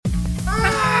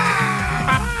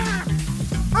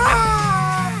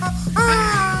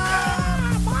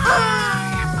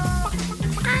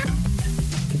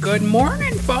Good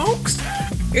morning, folks.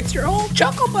 It's your old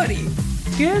Chuckle Buddy.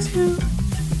 Guess who?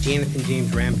 Jonathan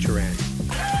James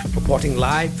Ramcharan, reporting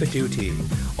live for duty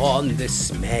on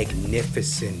this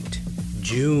magnificent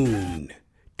June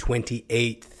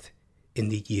 28th in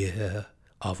the year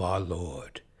of our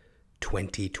Lord,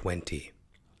 2020.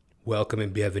 Welcome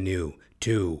and bienvenue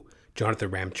to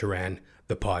Jonathan Ramcharan,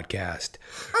 the podcast.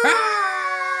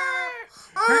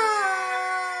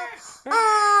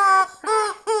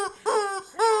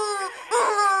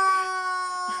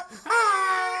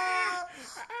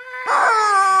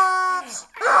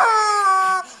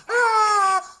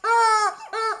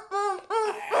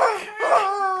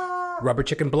 Rubber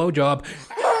chicken blowjob.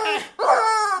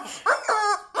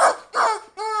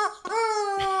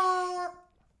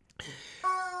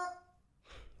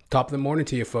 Top of the morning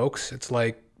to you, folks. It's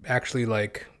actually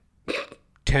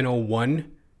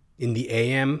 10:01 in the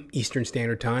AM Eastern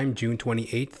Standard Time, June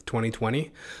 28th, 2020.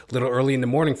 A little early in the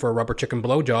morning for a rubber chicken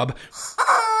blowjob.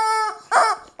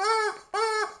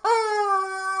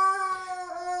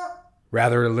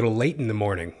 Rather a little late in the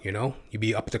morning, you know? You'd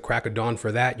be up at the crack of dawn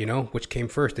for that, you know? Which came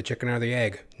first, the chicken or the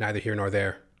egg? Neither here nor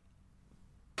there.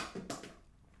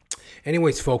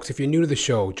 Anyways, folks, if you're new to the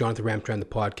show, Jonathan Ramcharan, the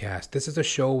podcast, this is a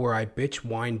show where I bitch,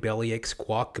 whine, bellyache,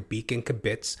 squawk, kabeek, and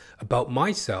kabits about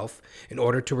myself in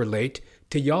order to relate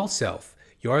to y'all self.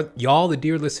 Y'all the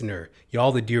dear listener,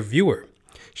 y'all the dear viewer.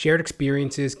 Shared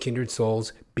experiences, kindred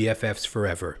souls, BFFs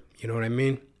forever. You know what I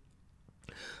mean?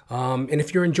 And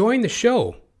if you're enjoying the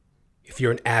show, if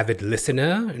you're an avid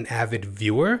listener, an avid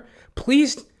viewer,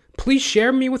 please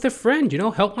share me with a friend, you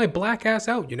know, help my black ass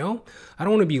out, you know. I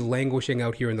don't want to be languishing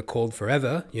out here in the cold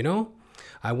forever, you know.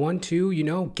 I want to, you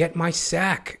know, get my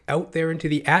sack out there into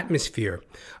the atmosphere.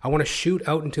 I want to shoot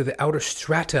out into the outer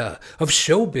strata of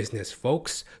show business,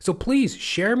 folks. So please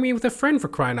share me with a friend, for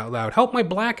crying out loud. Help my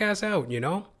black ass out, you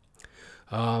know.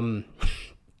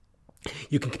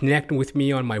 You can connect with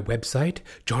me on my website,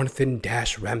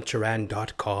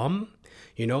 jonathan-ramcharan.com.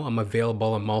 You know, I'm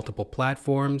available on multiple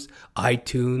platforms,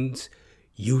 iTunes,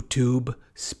 YouTube,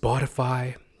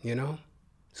 Spotify, you know.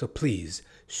 So please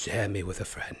share me with a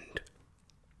friend.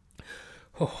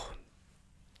 Oh,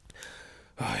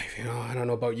 you know, I don't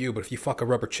know about you, but if you fuck a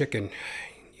rubber chicken,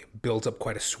 it builds up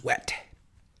quite a sweat.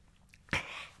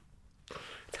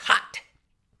 It's hot.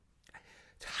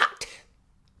 It's hot.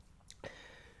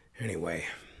 Anyway,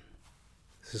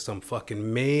 this is some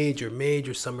fucking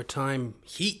major summertime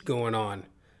heat going on.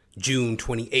 June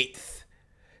 28th,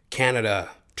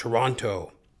 Canada,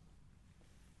 Toronto.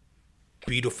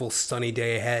 Beautiful sunny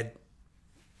day ahead.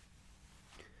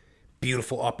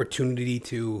 Beautiful opportunity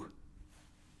to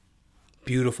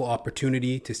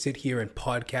sit here and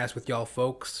podcast with y'all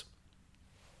folks.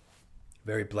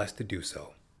 Very blessed to do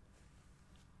so.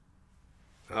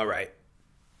 All right.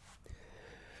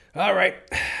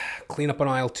 Clean up on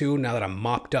aisle 2. Now that I'm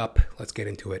mopped up, let's get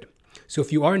into it. So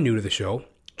if you are new to the show,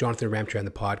 Jonathan Ramcharan,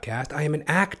 the podcast, I am an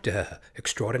actor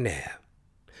extraordinaire.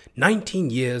 19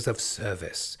 years of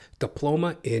service,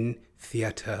 diploma in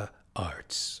theater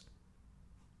arts.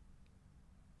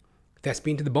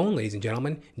 Thespian to the bone, ladies and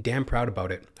gentlemen. Damn proud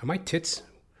about it. Are my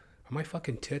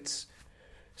fucking tits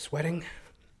sweating?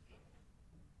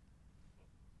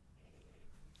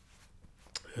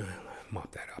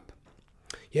 Mop that up.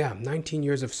 Yeah, 19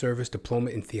 years of service, diploma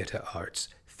in theater arts,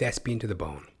 thespian to the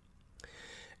bone.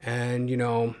 And, you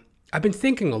know, I've been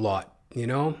thinking a lot, you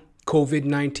know,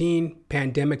 COVID-19,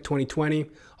 pandemic 2020,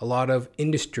 a lot of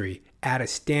industry at a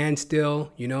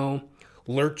standstill, you know,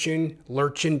 lurching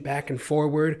back and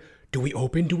forward. Do we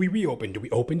open? Do we reopen? Do we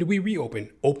open? Do we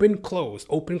reopen? Open, close,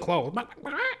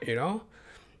 you know?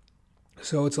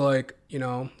 So it's like, you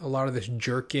know, a lot of this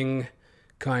jerking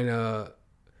kind of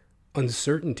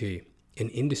uncertainty in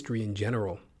industry in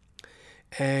general.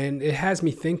 And it has me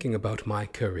thinking about my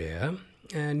career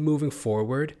and moving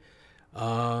forward.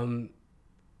 One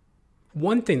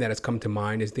thing that has come to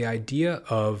mind is the idea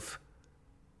of,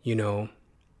 you know,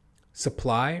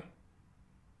 supply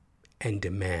and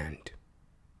demand.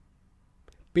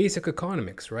 Basic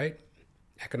economics, right?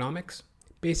 Economics?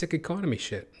 Basic economy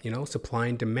shit, you know, supply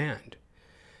and demand.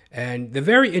 And the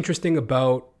very interesting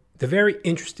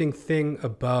thing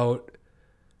about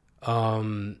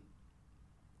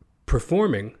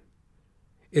performing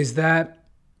is that,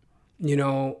 you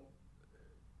know,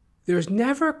 there's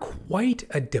never quite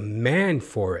a demand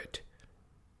for it,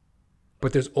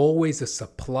 but there's always a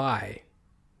supply.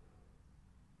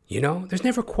 You know, there's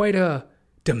never quite a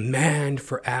demand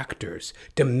for actors,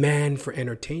 demand for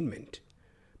entertainment,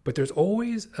 but there's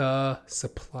always a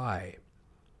supply.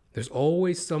 There's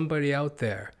always somebody out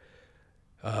there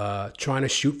trying to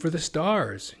shoot for the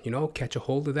stars, catch a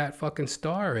hold of that fucking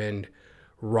star and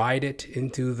ride it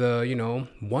into the,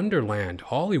 wonderland,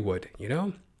 Hollywood.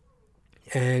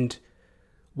 And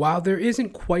while there isn't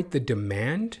quite the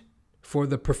demand for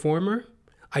the performer,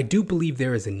 I do believe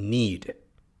there is a need.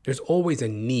 There's always a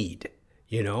need,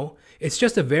 It's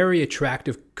just a very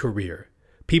attractive career.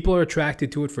 People are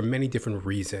attracted to it for many different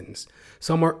reasons.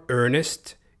 Some are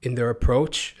earnest in their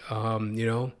approach,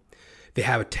 They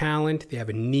have a talent, they have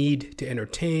a need to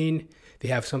entertain, they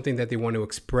have something that they want to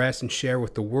express and share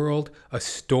with the world, a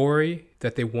story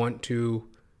that they want to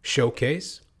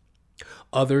showcase.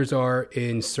 Others are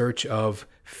in search of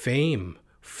fame,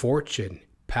 fortune,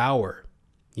 power,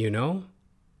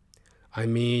 I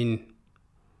mean,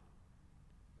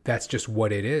 that's just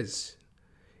what it is.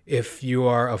 If you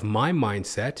are of my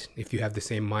mindset, if you have the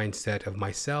same mindset of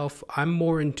myself, I'm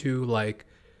more into like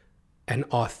an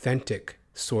authentic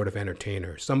sort of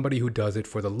entertainer, somebody who does it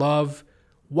for the love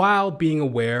while being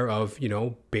aware of,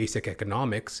 basic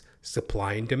economics,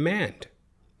 supply and demand,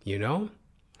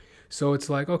 So it's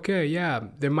like, okay, yeah,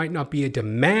 there might not be a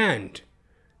demand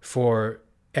for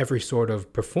every sort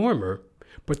of performer,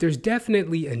 but there's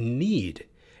definitely a need.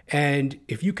 And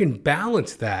if you can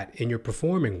balance that in your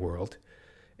performing world,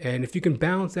 and if you can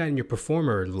balance that in your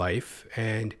performer life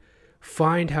and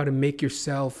find how to make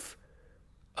yourself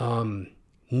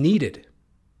needed,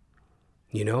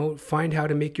 find how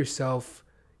to make yourself,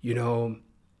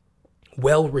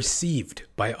 well received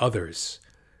by others,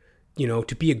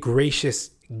 to be a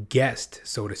gracious guest,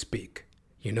 so to speak,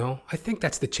 I think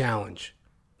that's the challenge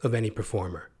of any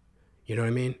performer. You know what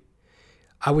I mean?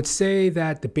 I would say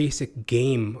that the basic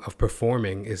game of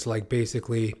performing is like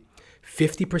basically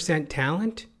 50%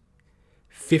 talent,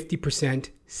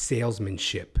 50%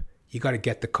 salesmanship. You got to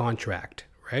get the contract,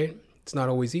 right? It's not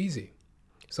always easy.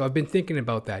 So I've been thinking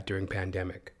about that during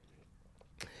pandemic.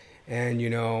 And,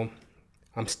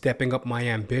 I'm stepping up my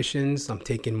ambitions. I'm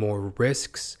taking more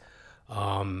risks.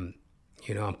 I'm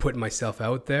putting myself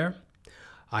out there.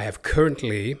 I have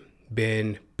currently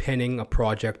been penning a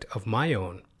project of my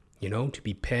own, to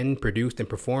be penned, produced, and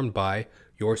performed by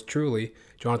yours truly,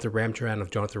 Jonathan Ramcharan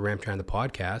of Jonathan Ramcharan, the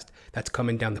podcast. That's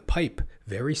coming down the pipe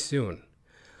very soon.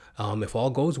 If all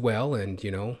goes well and,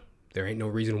 there ain't no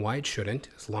reason why it shouldn't,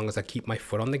 as long as I keep my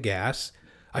foot on the gas,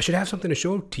 I should have something to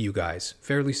show to you guys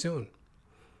fairly soon.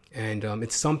 And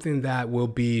it's something that will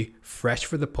be fresh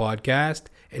for the podcast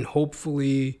and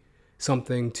hopefully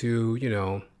something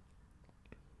to,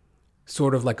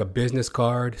 sort of like a business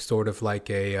card, sort of like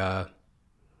an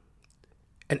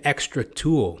extra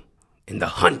tool in the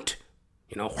hunt.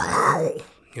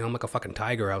 I'm like a fucking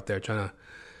tiger out there trying to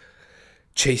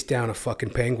chase down a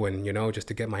fucking penguin, just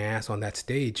to get my ass on that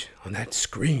stage, on that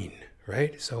screen,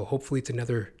 right? So hopefully it's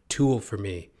another tool for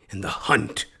me in the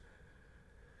hunt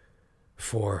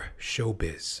for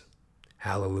showbiz.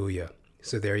 Hallelujah.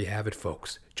 So there you have it,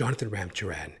 folks. Jonathan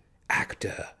Ramcharan,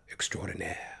 actor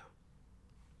extraordinaire.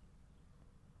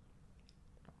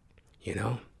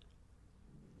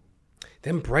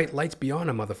 Them bright lights be on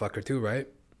a motherfucker too, right?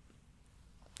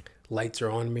 Lights are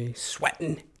on me,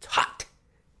 sweating, it's hot.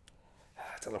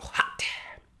 It's a little hot.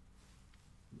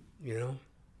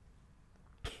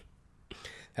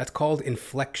 That's called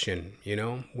inflection,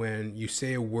 when you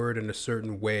say a word in a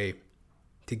certain way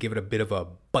to give it a bit of a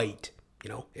bite,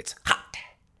 it's hot.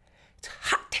 It's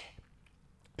hot.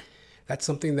 That's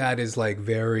something that is like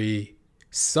very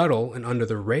subtle and under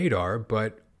the radar,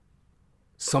 but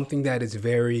something that is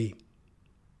very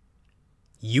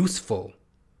useful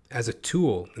as a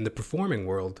tool in the performing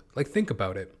world. Like, think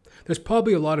about it. There's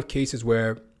probably a lot of cases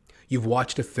where you've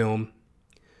watched a film,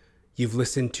 you've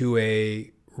listened to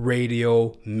a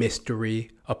radio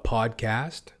mystery, a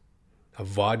podcast, a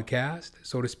vodcast,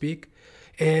 so to speak,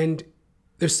 and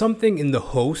there's something in the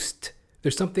host,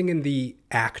 there's something in the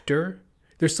actor,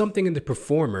 there's something in the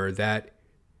performer that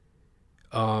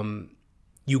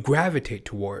you gravitate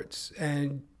towards,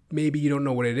 and maybe you don't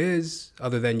know what it is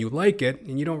other than you like it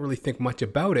and you don't really think much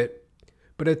about it,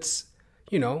 but it's,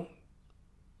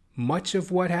 much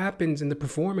of what happens in the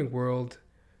performing world,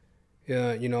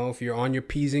 if you're on your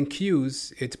P's and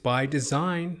Q's, it's by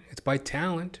design, it's by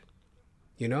talent,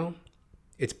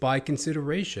 it's by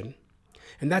consideration.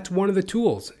 And that's one of the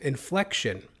tools,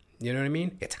 inflection. You know what I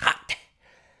mean? It's hot.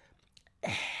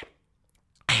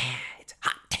 It's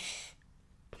hot.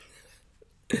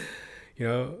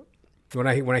 When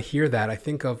I hear that, I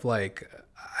think of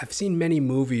I've seen many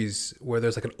movies where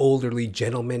there's like an elderly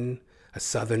gentleman, a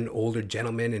southern older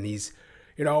gentleman, and he's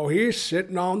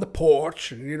sitting on the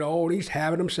porch, and he's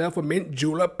having himself a mint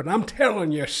julep, and I'm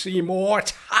telling you, Seymour,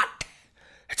 it's hot.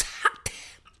 It's hot.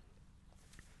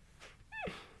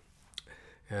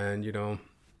 And,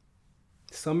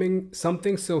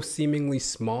 something so seemingly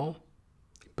small,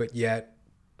 but yet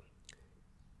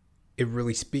it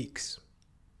really speaks.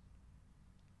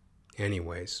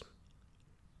 Anyways,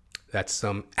 that's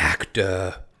some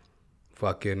actor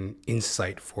fucking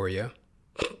insight for you.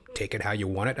 Take it how you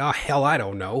want it. Oh, hell, I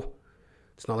don't know.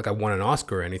 It's not like I won an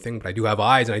Oscar or anything, but I do have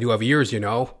eyes and I do have ears,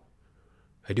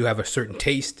 I do have a certain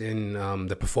taste in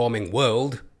the performing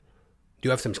world. I do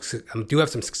have some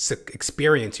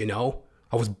experience,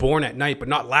 I was born at night, but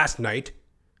not last night.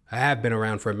 I have been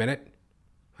around for a minute.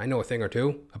 I know a thing or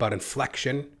two about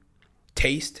inflection,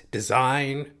 taste,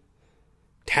 design,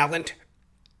 talent.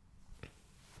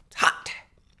 Hot.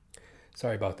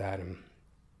 Sorry about that. I'm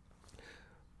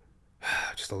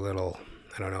just a little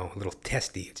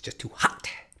testy. It's just too hot.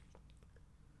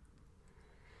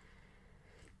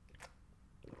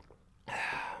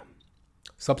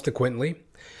 Subsequently,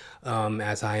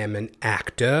 as I am an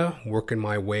actor, working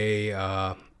my way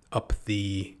up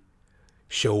the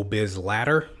showbiz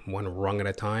ladder, one rung at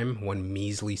a time, one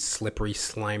measly, slippery,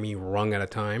 slimy rung at a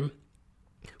time.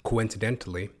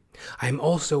 Coincidentally, I'm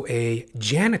also a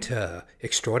janitor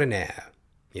extraordinaire,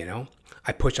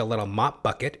 I push a little mop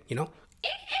bucket,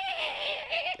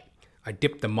 I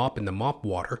dip the mop in the mop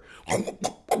water.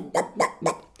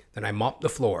 Then I mop the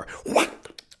floor.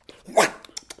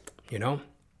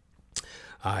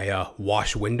 I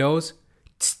wash windows.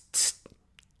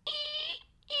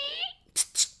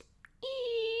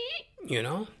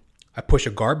 I push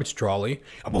a garbage trolley.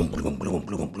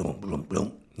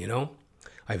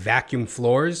 I vacuum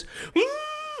floors.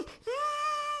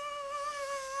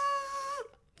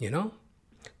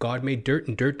 God made dirt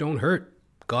and dirt don't hurt.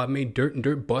 God made dirt and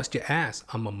dirt bust your ass.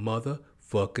 I'm a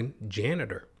motherfucking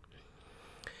janitor.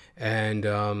 And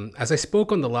as I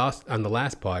spoke on the last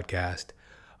podcast,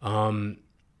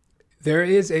 there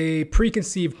is a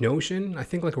preconceived notion, I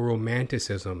think like a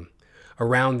romanticism,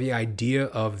 around the idea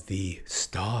of the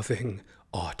starving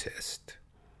artist.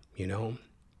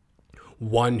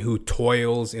 One who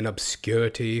toils in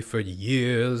obscurity for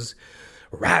years,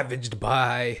 ravaged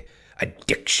by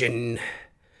addiction,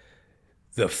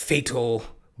 the fatal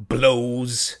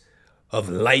blows of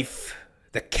life,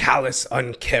 the callous,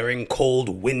 uncaring, cold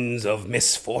winds of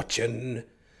misfortune.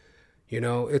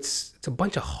 It's a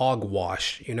bunch of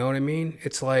hogwash. You know what I mean?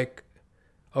 It's like,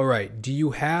 all right, do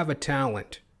you have a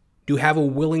talent? Do you have a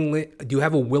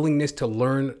willingness to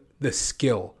learn the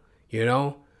skill?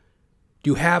 Do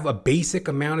you have a basic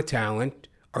amount of talent?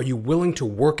 Are you willing to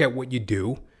work at what you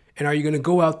do? And are you going to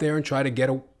go out there and try to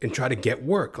get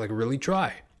work? Like really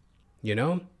try.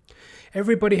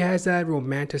 Everybody has that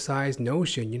romanticized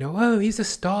notion, oh, he's a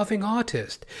starving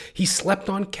artist. He slept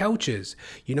on couches.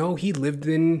 He lived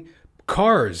in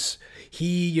cars.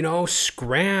 He,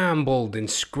 scrambled and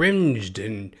scrimged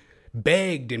and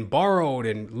begged and borrowed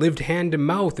and lived hand to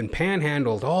mouth and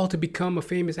panhandled, all to become a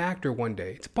famous actor one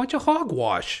day. It's a bunch of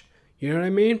hogwash. You know what I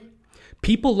mean?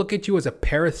 People look at you as a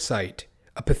parasite,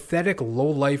 a pathetic,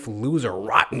 low-life loser,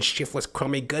 rotten, shiftless,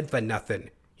 crummy, good for nothing.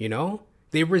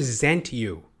 They resent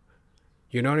you.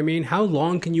 You know what I mean? How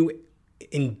long can you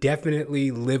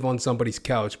indefinitely live on somebody's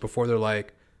couch before they're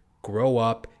like, grow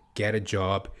up, get a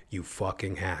job, you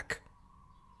fucking hack?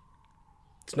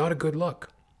 It's not a good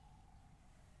look.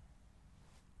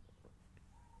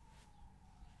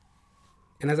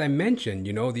 And as I mentioned,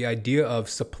 the idea of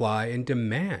supply and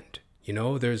demand.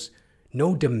 There's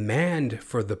no demand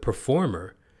for the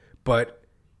performer, but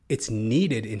it's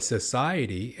needed in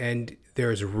society and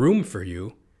there's room for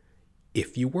you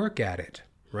if you work at it,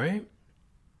 right?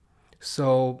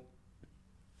 So,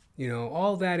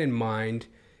 all that in mind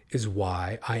is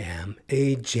why I am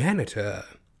a janitor.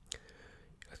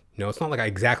 It's not like I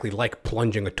exactly like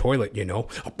plunging a toilet,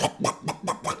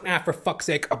 for fuck's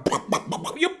sake.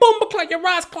 You boomba-clot, you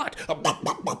rasclot.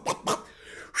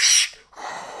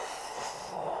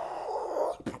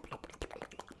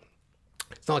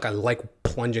 It's not like I like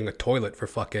plunging a toilet for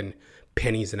fucking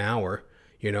pennies an hour.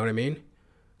 You know what I mean?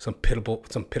 Some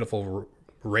pitiful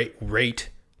rate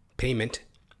payment.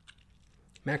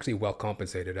 I'm actually well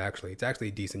compensated, actually. It's actually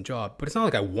a decent job, but it's not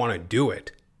like I want to do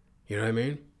it. You know what I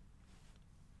mean?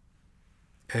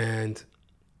 And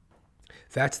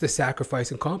that's the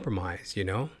sacrifice and compromise,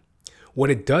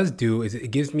 What it does do is it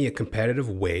gives me a competitive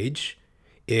wage.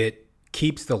 It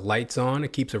keeps the lights on.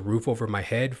 It keeps a roof over my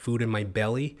head, food in my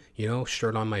belly,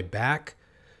 shirt on my back,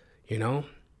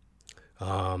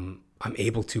 I'm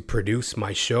able to produce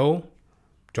my show,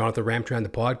 Jonathan Ramtran, the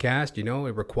podcast.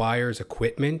 It requires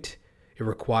equipment. It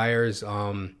requires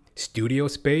studio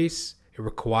space. It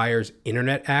requires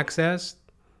internet access.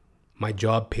 My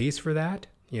job pays for that,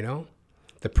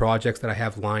 the projects that I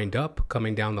have lined up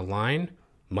coming down the line,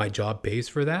 my job pays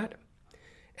for that.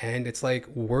 And it's like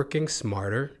working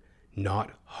smarter,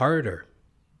 not harder.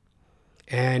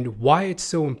 And why it's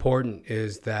so important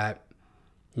is that,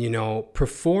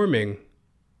 performing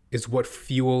is what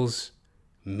fuels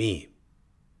me.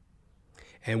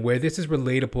 And where this is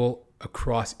relatable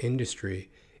across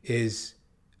industry is,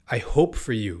 I hope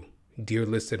for you, dear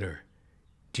listener,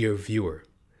 dear viewer,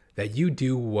 that you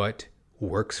do what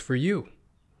works for you.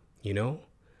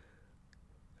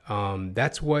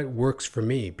 That's what works for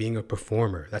me, being a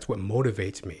performer. That's what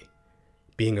motivates me,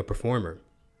 being a performer.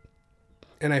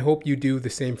 And I hope you do the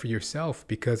same for yourself,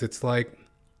 because it's like,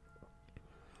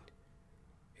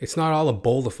 it's not all a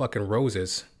bowl of fucking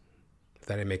roses, if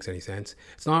that makes any sense.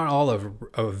 It's not all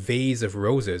a vase of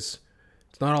roses.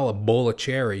 It's not all a bowl of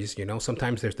cherries,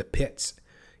 Sometimes there's the pits,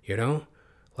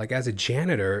 Like as a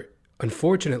janitor,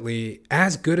 unfortunately,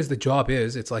 as good as the job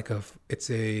is, it's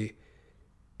a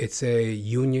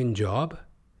union job.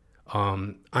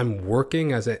 I'm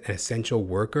working as an essential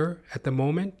worker at the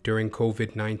moment during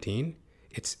COVID-19.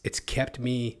 It's kept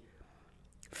me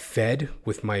fed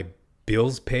with my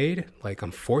bills paid. Like,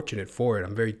 I'm fortunate for it.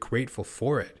 I'm very grateful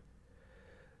for it.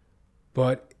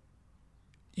 But,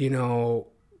 in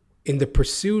the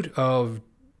pursuit of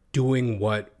doing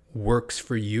what works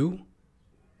for you,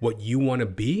 what you want to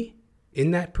be,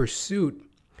 in that pursuit,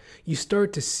 you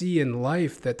start to see in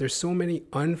life that there's so many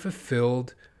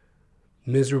unfulfilled,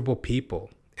 miserable people.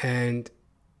 And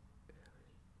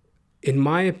in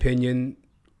my opinion,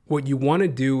 what you want to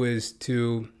do is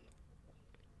to,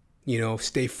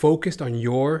 stay focused on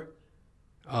your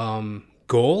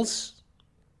goals,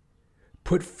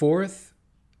 put forth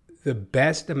the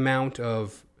best amount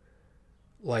of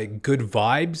good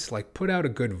vibes, put out a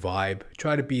good vibe,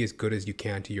 try to be as good as you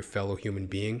can to your fellow human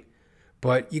being.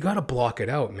 But you got to block it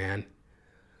out, man.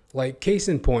 Case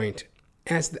in point,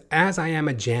 as I am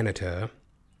a janitor,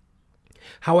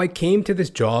 how I came to this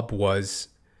job was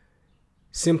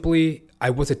simply, I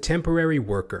was a temporary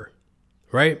worker,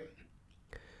 right?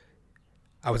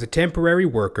 I was a temporary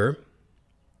worker.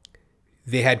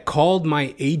 They had called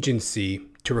my agency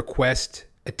to request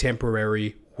a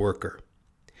temporary worker.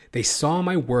 They saw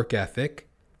my work ethic,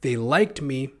 they liked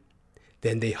me,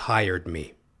 then they hired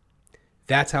me.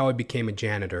 That's how I became a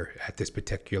janitor at this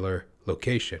particular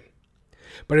location.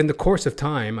 But in the course of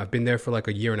time, I've been there for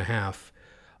a year and a half,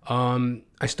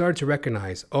 I started to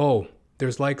recognize,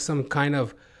 there's some kind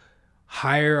of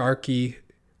hierarchical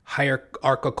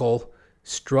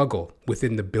struggle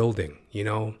within the building,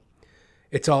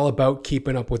 It's all about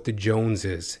keeping up with the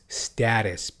Joneses,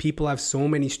 status. People have so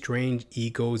many strange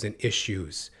egos and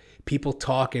issues. People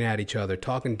talking at each other,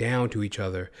 talking down to each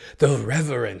other. The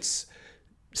reverence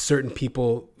certain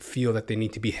people feel that they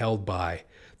need to be held by.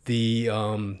 The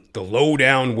low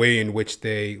down way in which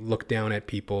they look down at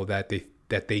people that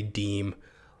they deem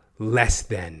less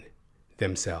than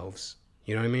themselves.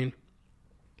 You know what I mean?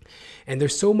 And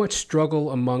there's so much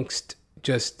struggle amongst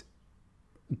just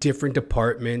different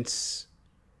departments,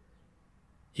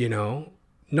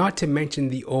 not to mention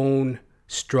the own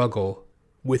struggle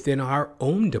within our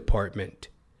own department.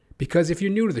 Because if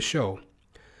you're new to the show,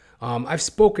 I've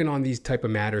spoken on these type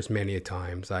of matters many a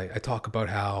times. I talk about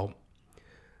how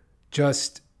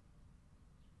just,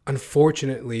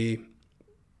 unfortunately,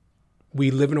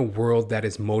 we live in a world that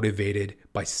is motivated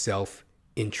by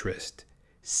self-interest,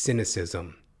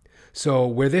 cynicism. So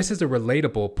where this is a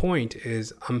relatable point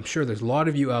is, I'm sure there's a lot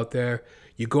of you out there,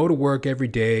 you go to work every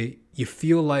day, you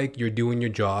feel like you're doing your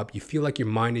job, you feel like you're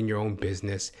minding your own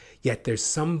business, yet there's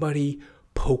somebody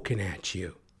poking at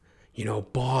you,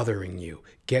 bothering you,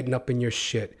 getting up in your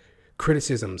shit,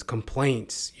 criticisms,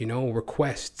 complaints,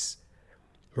 requests,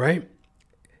 right?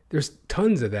 There's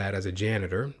tons of that as a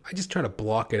janitor. I just try to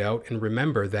block it out and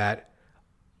remember that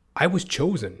I was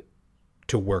chosen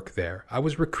to work there. I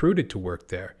was recruited to work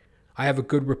there. I have a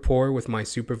good rapport with my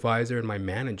supervisor and my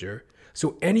manager.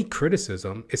 So any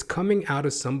criticism is coming out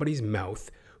of somebody's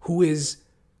mouth who is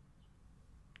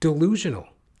delusional,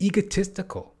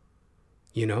 egotistical.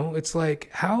 It's like,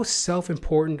 how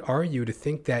self-important are you to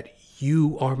think that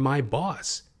you are my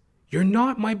boss? You're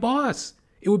not my boss.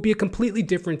 It would be a completely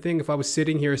different thing if I was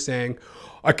sitting here saying,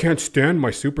 I can't stand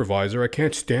my supervisor. I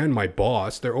can't stand my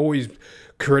boss. They're always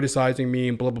criticizing me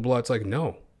and blah, blah, blah. It's like,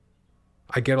 no.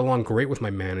 I get along great with my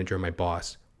manager and my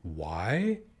boss.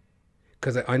 Why?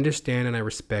 Because I understand and I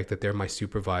respect that they're my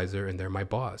supervisor and they're my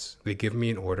boss. They give me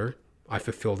an order. I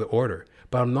fulfill the order.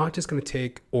 But I'm not just going to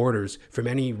take orders from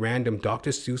any random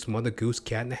Dr. Seuss, Mother Goose,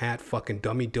 Cat in the Hat, fucking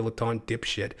dummy dilettante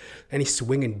dipshit, any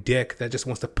swinging dick that just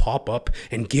wants to pop up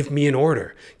and give me an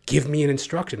order, give me an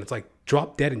instruction. It's like,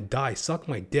 drop dead and die, suck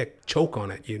my dick, choke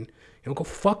on it. You know, go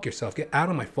fuck yourself. Get out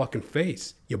of my fucking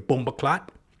face, you bumbaclat.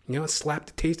 You know, slap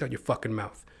the taste out your fucking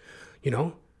mouth. You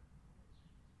know,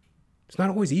 it's not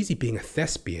always easy being a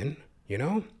thespian, you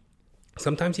know.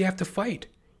 Sometimes you have to fight,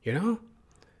 you know.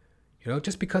 You know,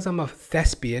 just because I'm a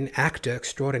thespian actor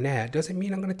extraordinaire doesn't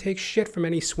mean I'm going to take shit from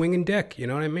any swinging dick. You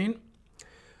know what I mean?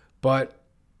 But,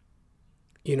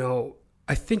 you know,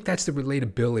 I think that's the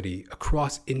relatability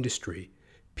across industry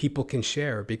people can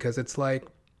share, because it's like,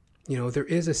 you know, there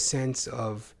is a sense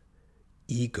of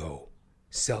ego,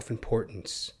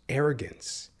 self-importance,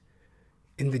 arrogance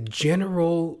in the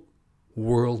general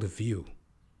worldview.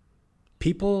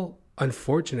 People,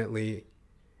 unfortunately,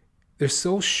 they're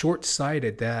so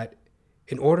short-sighted that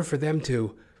in order for them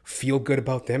to feel good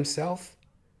about themselves,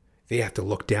 they have to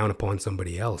look down upon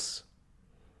somebody else.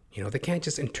 You know, they can't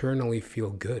just internally feel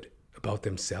good about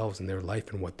themselves and their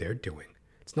life and what they're doing.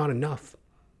 It's not enough.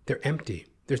 They're empty.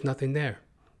 There's nothing there.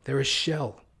 They're a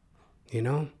shell, you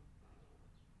know?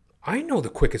 I know the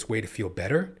quickest way to feel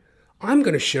better. I'm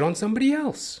going to shit on somebody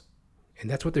else. And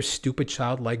that's what their stupid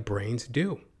childlike brains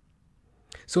do.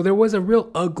 So there was a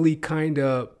real ugly kind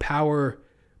of power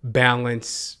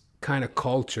balance kind of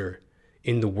culture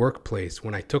in the workplace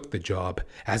when I took the job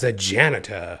as a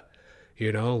janitor,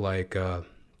 you know, like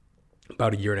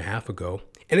about a year and a half ago.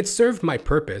 And it served my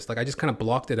purpose. Like, I just kind of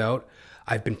blocked it out.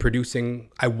 I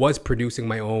was producing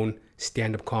my own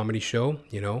stand-up comedy show,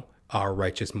 you know, Our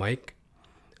Righteous Mike.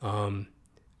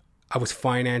 I was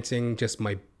financing just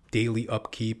my daily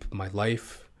upkeep, my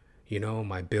life, you know,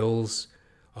 my bills,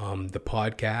 the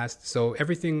podcast. So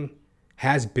everything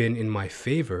has been in my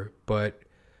favor, but,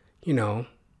 you know,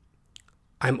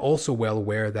 I'm also well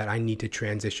aware that I need to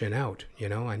transition out, you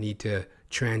know, I need to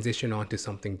transition onto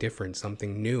something different,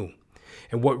 something new.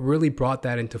 And what really brought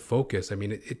that into focus, I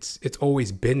mean, it's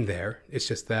always been there. It's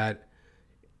just that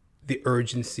the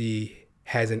urgency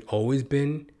hasn't always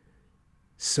been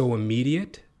so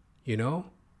immediate, you know.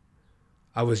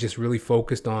 I was just really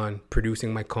focused on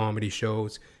producing my comedy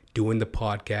shows, doing the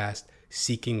podcast,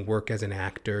 seeking work as an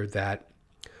actor. That,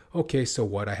 okay, so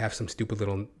what? I have some stupid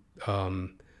little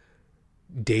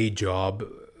day job,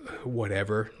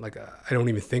 whatever. Like, I don't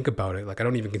even think about it. Like, I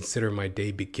don't even consider my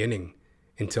day beginning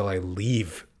until I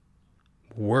leave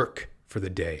work for the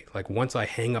day. Like, once I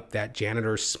hang up that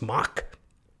janitor smock,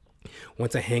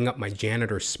 once I hang up my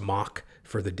janitor smock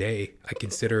for the day, I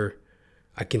consider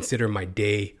my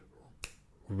day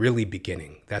really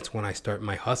beginning. That's when I start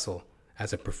my hustle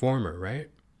as a performer, right?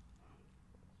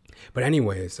 But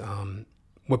anyways,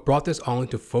 what brought this all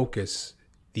into focus,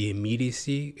 the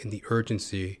immediacy and the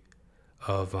urgency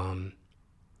of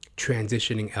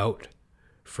transitioning out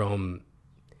from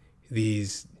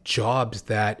these jobs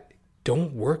that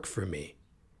don't work for me.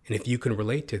 And if you can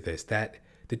relate to this, that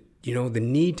the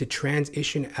need to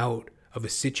transition out of a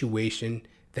situation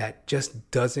that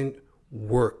just doesn't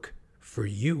work for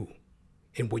you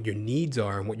and what your needs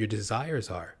are and what your desires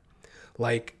are.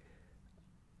 Like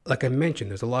I mentioned,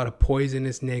 there's a lot of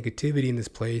poisonous negativity in this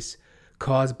place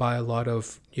caused by a lot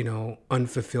of,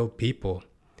 unfulfilled people.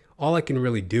 All I can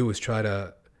really do is try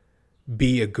to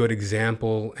be a good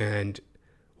example and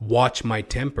watch my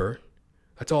temper.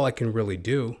 That's all I can really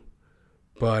do.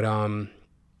 But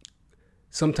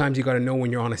sometimes you got to know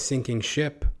when you're on a sinking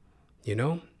ship,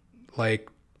 Like,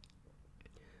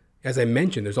 as I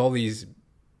mentioned, there's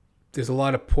a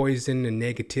lot of poison and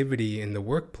negativity in the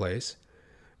workplace.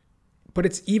 But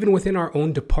it's even within our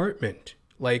own department,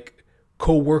 like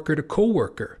coworker to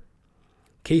coworker.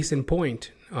 Case in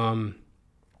point,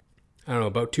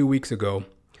 about 2 weeks ago,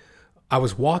 I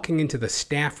was walking into the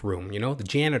staff room, the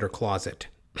janitor closet.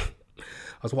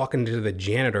 I was walking into the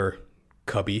janitor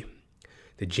cubby,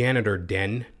 the janitor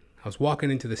den. I was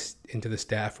walking into the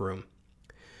staff room.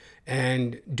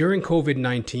 And during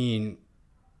COVID-19,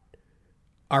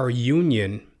 our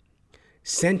union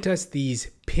sent us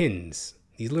these pins,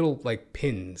 these little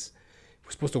pins.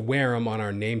 We're supposed to wear them on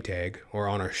our name tag or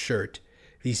on our shirt.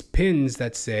 These pins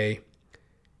that say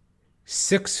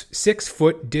 6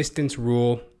 foot distance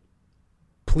rule,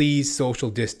 please social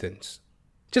distance.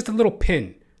 Just a little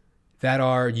pin that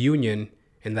our union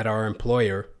and that our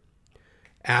employer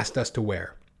asked us to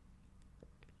wear.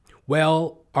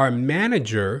 Well, our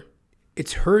manager,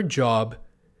 it's her job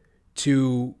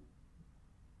to,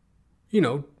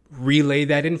 relay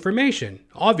that information.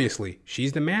 Obviously,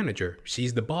 she's the manager.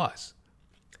 She's the boss.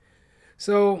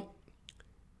 So,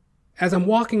 as I'm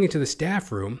walking into the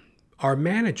staff room, our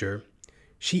manager,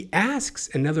 she asks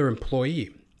another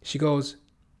employee, she goes,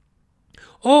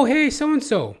 "Oh, hey,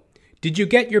 so-and-so, did you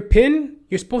get your pin?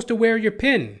 You're supposed to wear your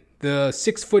pin, the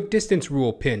 6-foot distance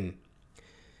rule pin."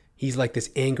 He's like this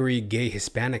angry, gay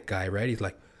Hispanic guy, right? He's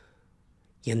like,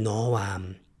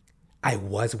 I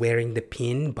was wearing the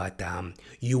pin, but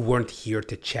you weren't here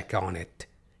to check on it.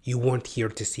 You weren't here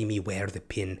to see me wear the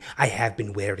pin. I have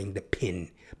been wearing the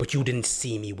pin, but you didn't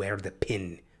see me wear the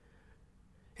pin.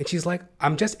 And she's like,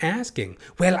 "I'm just asking."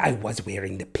 "Well, I was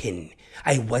wearing the pin.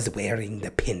 I was wearing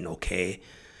the pin, okay?"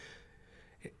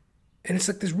 And it's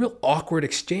like this real awkward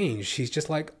exchange. She's just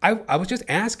like, I was just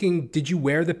asking, did you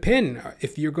wear the pin?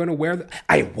 If you're going to wear the...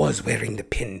 "I was wearing the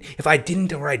pin. If I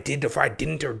didn't or I did, if I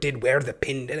didn't or did wear the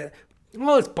pin."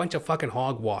 Oh, it's a bunch of fucking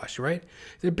hogwash, right?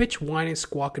 The bitch whining,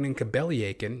 squawking, and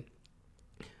bellyaching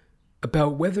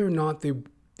about whether or not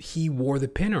he wore the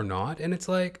pin or not. And it's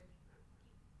like,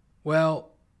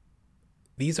 well,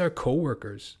 these are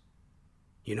coworkers,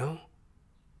 you know?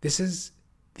 This is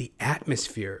the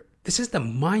atmosphere. This is the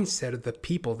mindset of the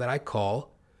people that I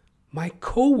call my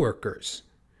coworkers.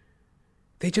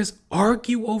 They just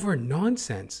argue over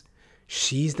nonsense.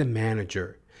 She's the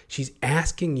manager. She's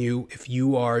asking you if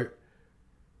you are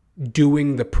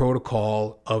doing the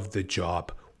protocol of the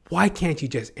job. Why can't you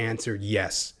just answer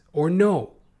yes or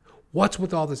no? What's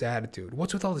with all this attitude?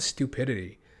 What's with all this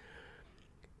stupidity?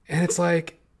 And it's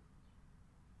like,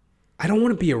 I don't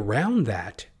want to be around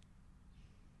that.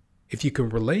 If you can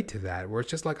relate to that, where it's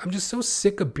just like, I'm just so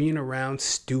sick of being around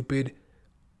stupid,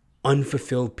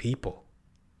 unfulfilled people.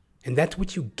 And that's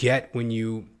what you get when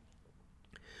you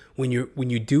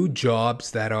do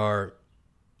jobs that are,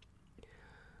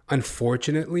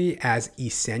 unfortunately, as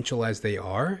essential as they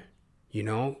are.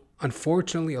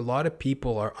 Unfortunately, a lot of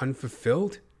people are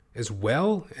unfulfilled as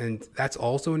well. And that's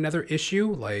also another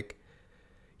issue. Like,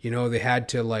 they had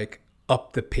to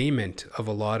up the payment of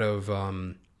a lot of,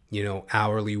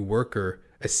 hourly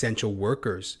essential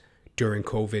workers during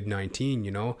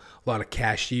COVID-19, a lot of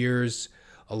cashiers,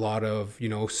 a lot of,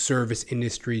 service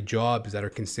industry jobs that are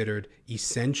considered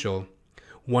essential.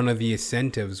 One of the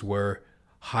incentives were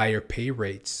higher pay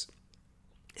rates.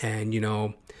 And,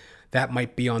 that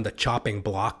might be on the chopping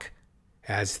block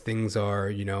as things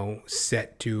are,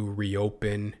 set to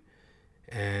reopen.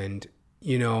 And,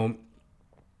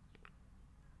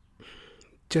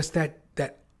 just that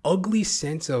ugly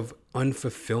sense of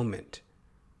unfulfillment.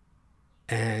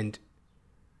 And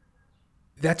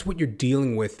that's what you're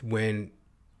dealing with when,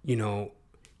 you're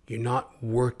not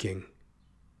working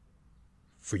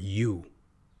for you,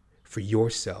 for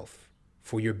yourself,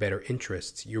 for your better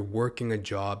interests. You're working a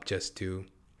job just to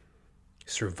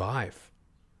survive.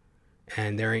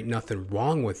 And there ain't nothing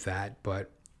wrong with that,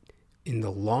 but in the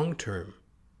long term,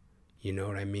 you know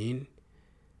what I mean?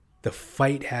 The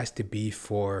fight has to be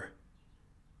for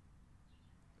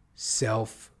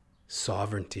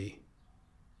self-sovereignty.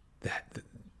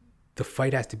 The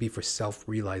fight has to be for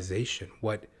self-realization.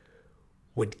 What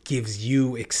gives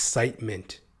you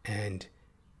excitement and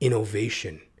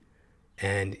innovation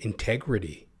and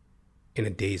integrity in a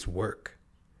day's work.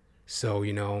 So,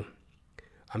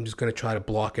 I'm just going to try to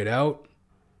block it out,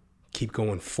 keep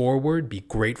going forward, be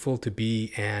grateful to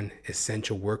be an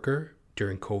essential worker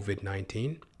during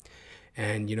COVID-19.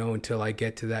 And, until I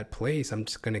get to that place, I'm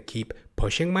just going to keep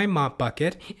pushing my mop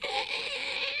bucket,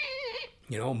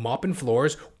 mopping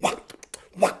floors,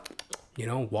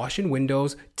 washing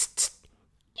windows,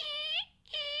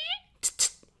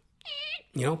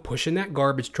 pushing that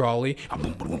garbage trolley,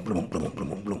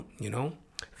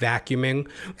 vacuuming.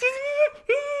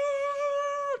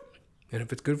 And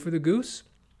if it's good for the goose,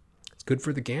 it's good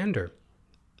for the gander.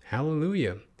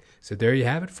 Hallelujah. So there you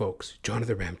have it, folks.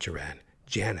 Jonathan Ramcharan,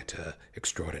 janitor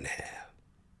extraordinaire.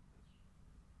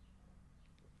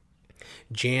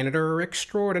 Janitor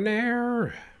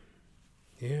extraordinaire.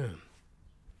 Yeah.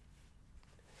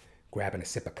 Grabbing a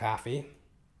sip of coffee.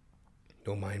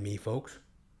 Don't mind me, folks.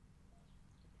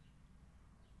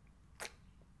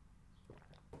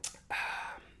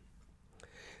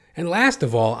 And last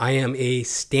of all, I am a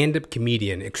stand-up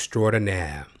comedian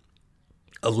extraordinaire.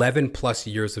 11 plus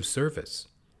years of service.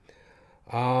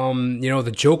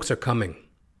 The jokes are coming.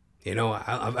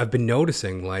 I've been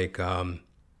noticing, I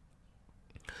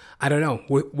don't know,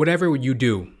 whatever you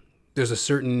do, there's a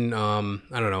certain,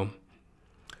 a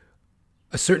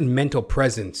certain mental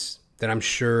presence that I'm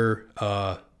sure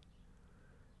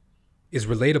is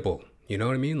relatable. You know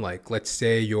what I mean? Like, let's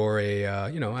say you're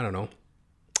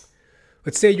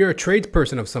let's say you're a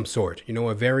tradesperson of some sort,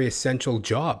 a very essential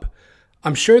job.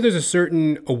 I'm sure there's a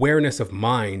certain awareness of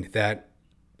mind that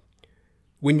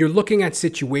when you're looking at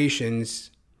situations,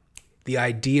 the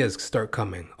ideas start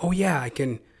coming. Oh yeah, I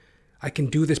can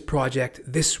do this project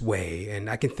this way, and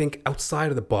I can think outside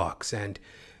of the box, and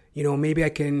maybe I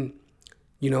can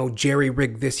jerry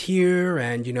rig this here,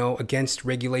 and against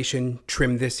regulation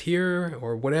trim this here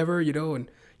or whatever, and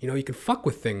you can fuck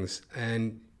with things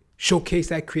and showcase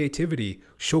that creativity,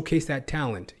 showcase that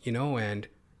talent, and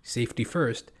safety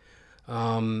first.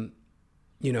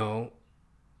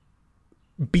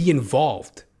 Be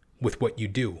involved with what you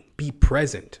do, be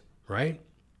present, right?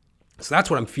 So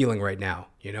that's what I'm feeling right now.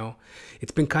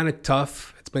 It's been kind of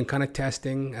tough. It's been kind of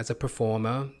testing as a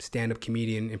performer, stand-up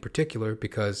comedian in particular,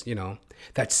 because,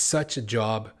 that's such a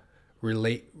job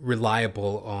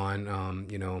reliable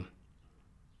on,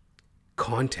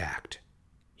 contact,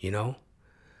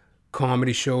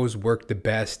 Comedy shows work the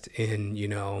best in,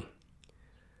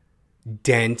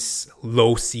 dense,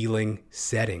 low ceiling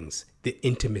settings, the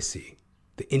intimacy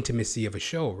of a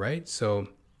show, right? So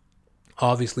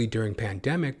obviously during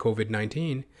pandemic,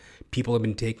 COVID-19, people have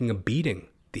been taking a beating,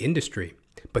 the industry,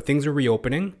 but things are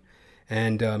reopening.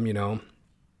 And,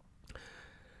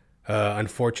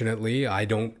 unfortunately, I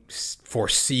don't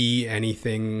foresee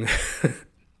anything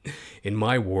in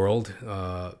my world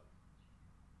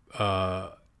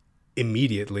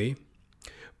immediately.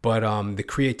 But the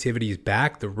creativity is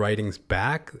back, the writing's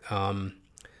back. I'm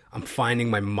finding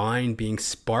my mind being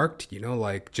sparked,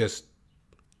 like just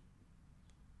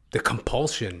the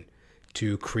compulsion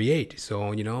to create.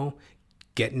 So,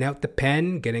 getting out the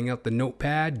pen, getting out the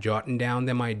notepad, jotting down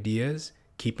them ideas,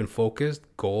 keeping focused,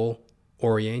 goal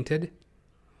oriented,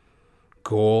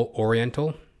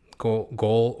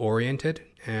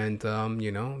 and,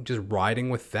 just riding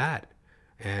with that.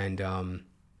 And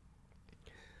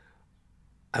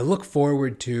I look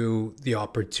forward to the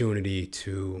opportunity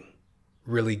to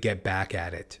really get back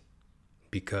at it,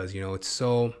 because, it's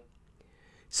so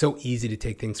easy to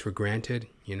take things for granted,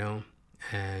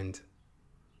 and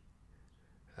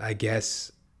I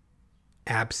guess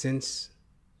absence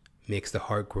makes the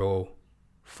heart grow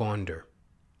fonder,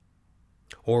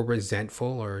 or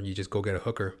resentful, or you just go get a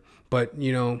hooker, but,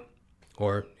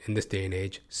 or in this day and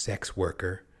age, sex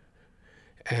worker.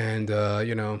 And,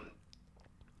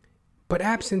 but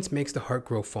absence makes the heart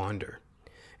grow fonder.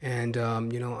 And,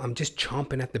 I'm just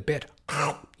chomping at the bit,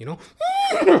 I'm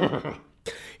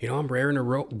raring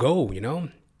to go,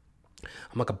 I'm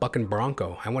like a bucking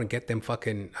bronco. I want to get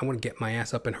my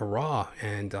ass up and hurrah.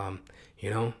 And, I'm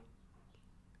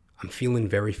feeling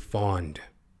very fond.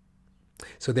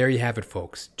 So there you have it,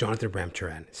 folks. Jonathan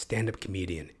Ramcharan, stand-up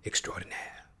comedian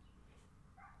extraordinaire.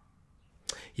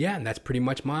 Yeah, and that's pretty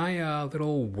much my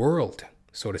little world,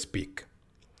 so to speak.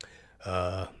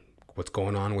 What's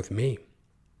going on with me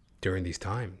during these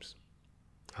times.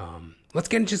 Let's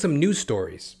get into some news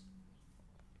stories.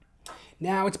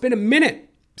 Now, it's been a minute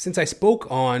since I spoke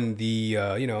on the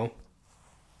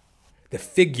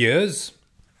figures,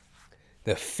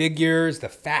 the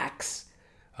facts,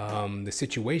 the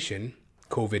situation,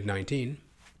 COVID-19.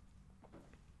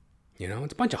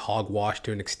 It's a bunch of hogwash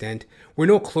to an extent. We're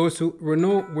no closer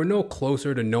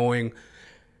to knowing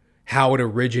how it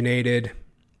originated,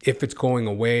 if it's going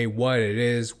away, what it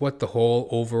is, what the whole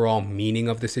overall meaning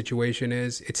of the situation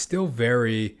is. It's still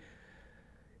very,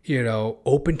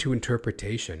 open to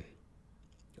interpretation.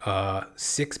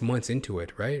 6 months into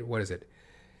it, right? What is it?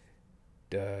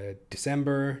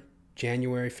 December,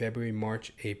 January, February,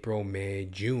 March, April, May,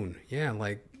 June. Yeah,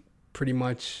 like pretty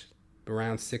much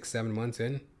around 6-7 months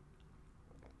in,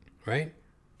 right?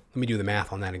 Let me do the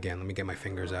math on that again. Let me get my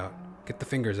fingers out. Get the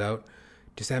fingers out.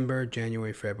 December,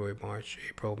 January, February, March,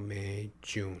 April, May,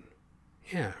 June.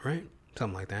 Yeah, right?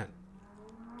 Something like that.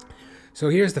 So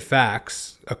here's the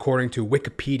facts, according to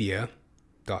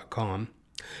Wikipedia.com.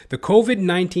 The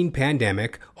COVID-19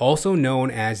 pandemic, also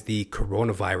known as the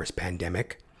coronavirus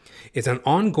pandemic, is an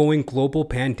ongoing global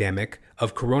pandemic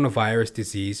of coronavirus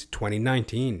disease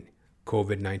 2019,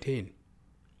 COVID-19,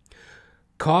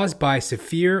 caused by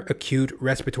severe acute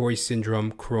respiratory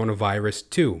syndrome coronavirus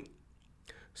 2,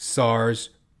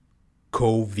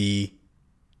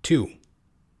 SARS-CoV-2.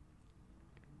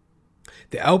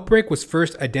 The outbreak was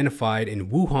first identified in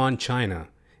Wuhan, China,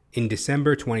 in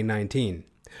December 2019.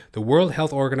 The World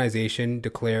Health Organization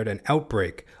declared an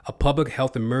outbreak a public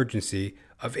health emergency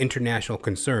of international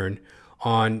concern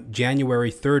on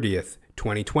January 30th,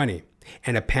 2020,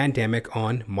 and a pandemic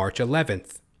on March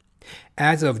 11th.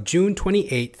 As of June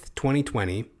 28th,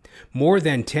 2020, more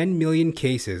than 10 million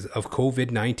cases of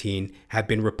COVID-19 have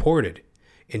been reported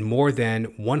in more than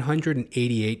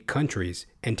 188 countries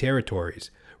and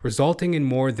territories, resulting in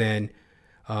more than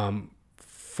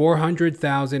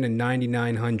 400,000 and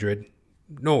 9,900,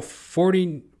 no,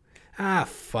 40,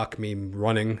 Fuck me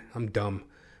running. I'm dumb.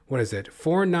 What is it?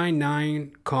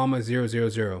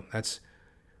 499,000. That's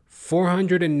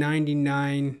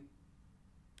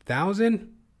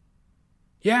 499,000?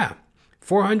 Yeah.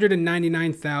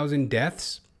 499,000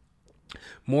 deaths.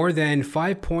 More than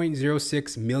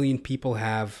 5.06 million people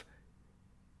have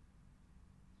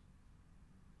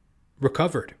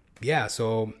recovered. Yeah,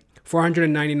 so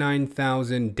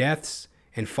 499,000 deaths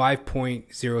and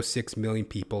 5.06 million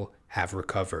people have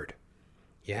recovered.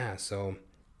 Yeah, so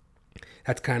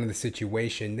that's kind of the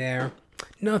situation there.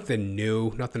 Nothing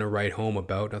new, nothing to write home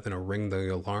about, nothing to ring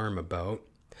the alarm about.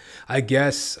 I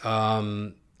guess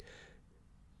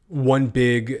one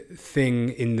big thing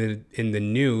in the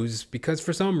news, because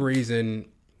for some reason,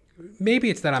 maybe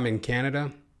it's that I'm in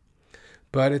Canada,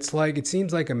 but it's like it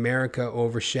seems like America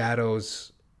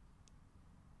overshadows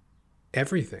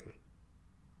everything.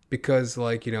 Because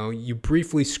like, you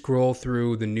briefly scroll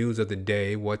through the news of the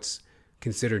day, what's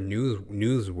considered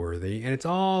newsworthy, and it's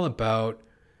all about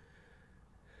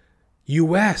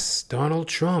US, Donald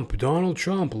Trump,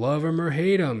 love him or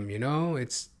hate him,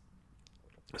 it's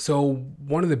so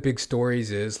one of the big stories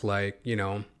is like,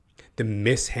 the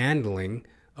mishandling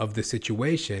of the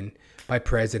situation by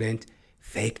President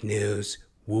Fake News,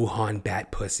 Wuhan bat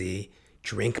pussy,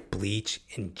 drink bleach,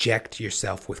 inject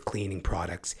yourself with cleaning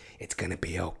products. It's going to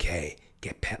be okay.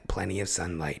 Get plenty of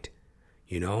sunlight.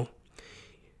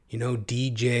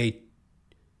 DJ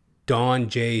Don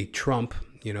J. Trump,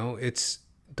 it's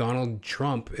Donald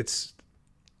Trump. It's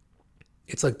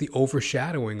like the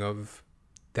overshadowing of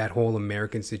that whole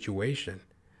American situation.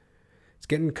 It's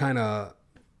getting kind of,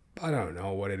 I don't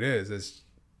know what it is. It's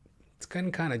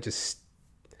getting kind of just,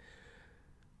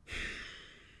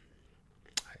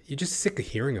 you're just sick of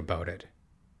hearing about it.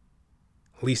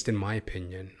 At least in my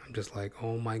opinion. I'm just like,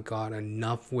 oh my God,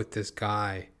 enough with this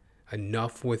guy.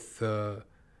 Enough with the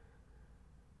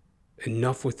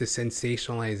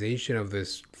sensationalization of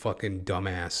this fucking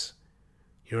dumbass.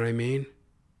 You know what I mean?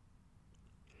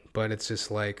 But it's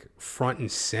just like front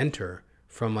and center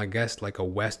from, I guess, like a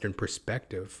Western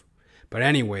perspective. But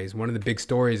anyways, one of the big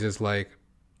stories is like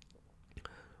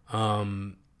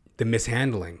the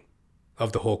mishandling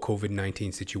of the whole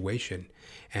COVID-19 situation.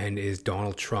 And is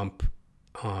Donald Trump,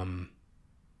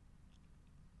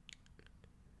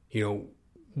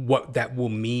 what that will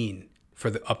mean for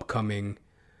the upcoming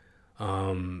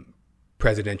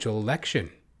presidential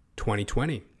election,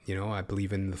 2020, I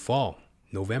believe in the fall,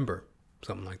 November.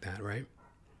 Something like that, right?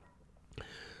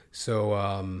 So,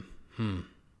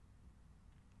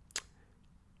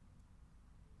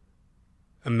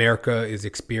 America is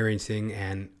experiencing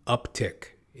an uptick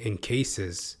in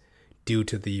cases due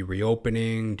to the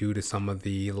reopening, due to some of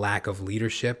the lack of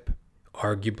leadership,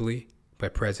 arguably, by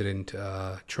President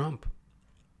Trump.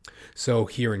 So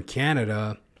here in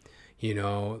Canada,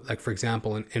 like for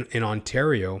example, in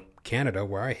Ontario, Canada,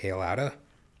 where I hail out of,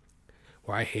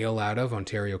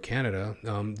 Ontario, Canada,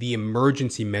 the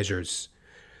emergency measures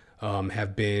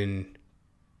have been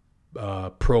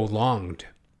prolonged.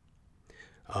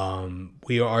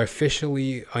 We are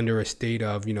officially under a state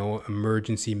of,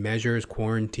 emergency measures,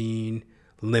 quarantine,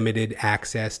 limited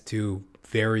access to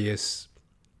various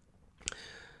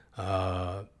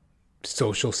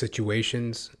social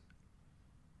situations.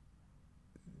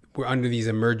 We're under these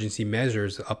emergency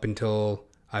measures up until,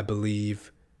 I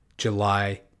believe,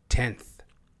 July 10th.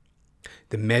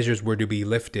 The measures were to be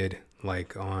lifted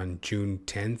like on June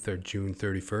 10th or June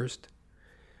 31st.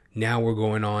 Now we're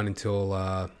going on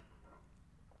until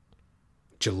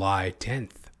July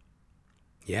 10th.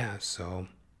 Yeah, so,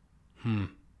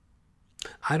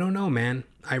 I don't know, man.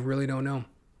 I really don't know.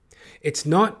 It's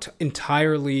not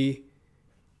entirely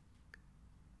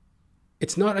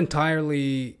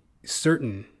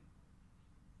certain,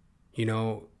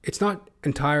 it's not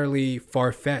entirely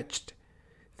far-fetched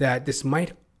that this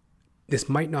might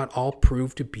not all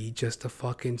prove to be just a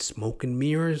fucking smoke and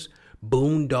mirrors,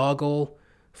 boondoggle,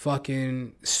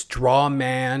 fucking straw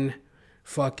man,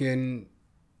 fucking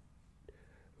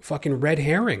red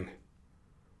herring.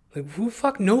 Like, who the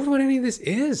fuck knows what any of this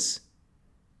is?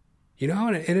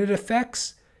 And it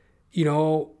affects,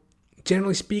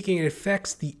 generally speaking, it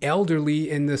affects the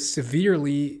elderly and the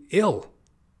severely ill,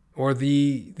 or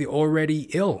the already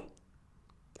ill.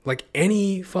 Like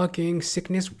any fucking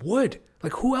sickness would.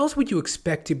 Like, who else would you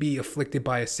expect to be afflicted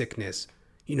by a sickness?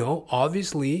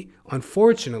 Obviously,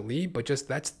 unfortunately, but just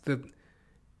that's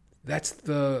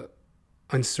the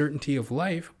uncertainty of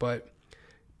life. But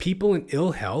people in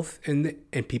ill health and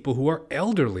people who are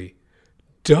elderly,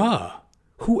 duh.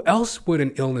 Who else would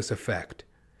an illness affect?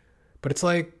 But it's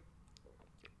like,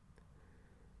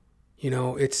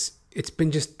 it's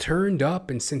been just turned up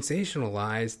and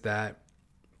sensationalized that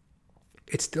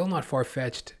it's still not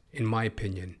far-fetched, in my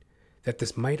opinion, that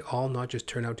this might all not just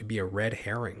turn out to be a red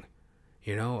herring,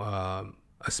 a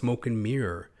smoke and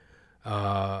mirror,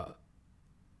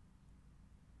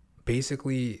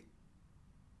 basically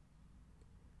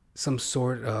some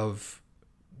sort of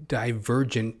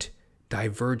divergence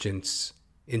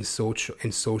in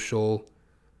social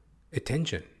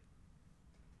attention.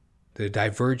 The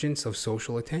divergence of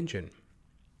social attention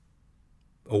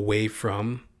away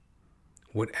from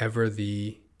whatever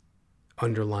the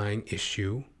underlying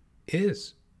issue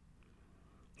is.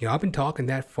 I've been talking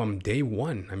that from day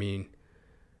one. I mean,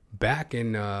 back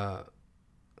in,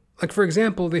 like, for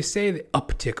example, they say the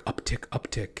uptick,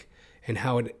 and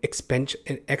how it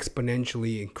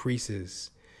exponentially increases.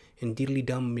 And diddly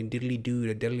dum and diddly doo,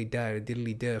 da diddly da,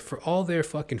 diddly da. For all their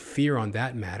fucking fear on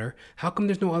that matter, how come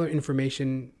there's no other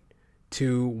information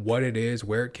to what it is,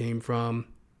 where it came from,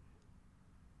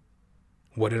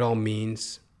 what it all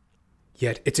means?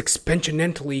 Yet it's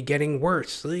exponentially getting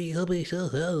worse. How do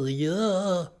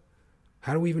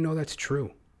we even know that's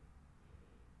true?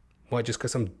 What, just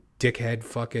because some dickhead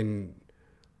fucking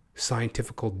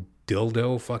scientifical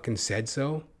dildo fucking said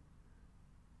so?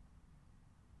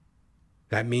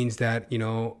 That means that,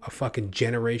 a fucking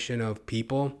generation of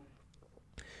people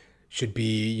should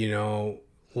be,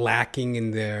 lacking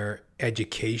in their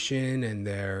education and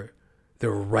their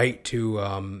right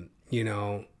to,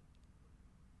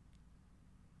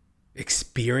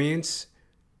 experience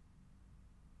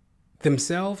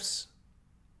themselves.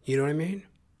 You know what I mean?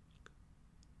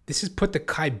 This has put the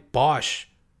kibosh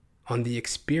on the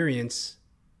experience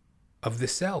of the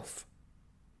self.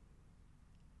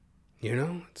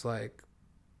 It's like,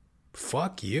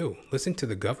 fuck you. Listen to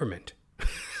the government.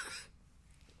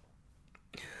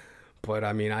 But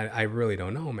I mean, I really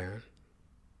don't know, man.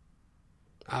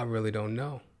 I really don't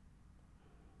know.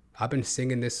 I've been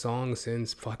singing this song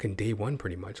since fucking day one,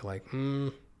 pretty much. Like,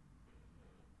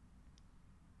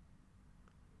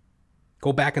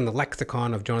 Go back in the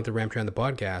lexicon of Jonathan Ramcharan, the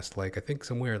podcast. Like, I think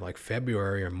somewhere like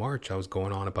February or March, I was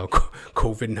going on about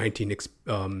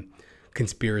COVID-19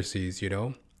 conspiracies,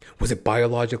 Was it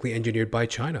biologically engineered by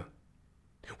China?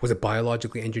 Was it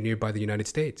biologically engineered by the United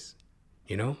States?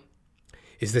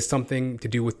 Is this something to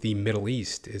do with the Middle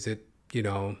East? Is it,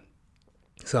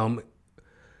 some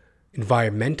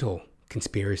environmental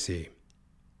conspiracy?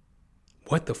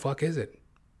 What the fuck is it?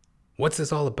 What's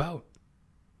this all about?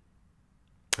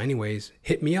 Anyways,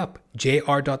 hit me up,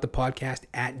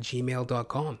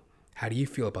 jr.thepodcast@gmail.com. How do you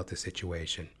feel about the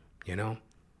situation?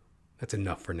 That's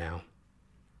enough for now.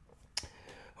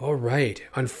 All right.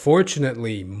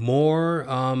 Unfortunately, more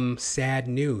sad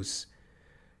news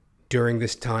during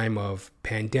this time of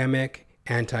pandemic,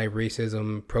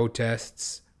 anti-racism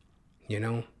protests,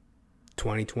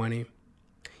 2020.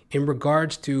 In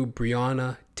regards to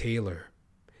Breonna Taylor,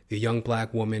 the young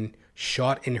black woman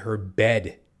shot in her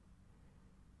bed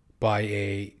by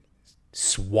a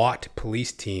SWAT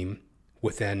police team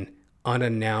with an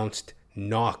unannounced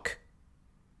knock.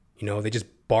 They just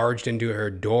barged into her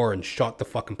door and shot the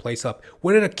fucking place up.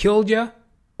 Would it have killed you?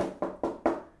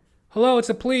 Hello, it's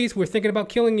the police. We're thinking about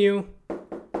killing you.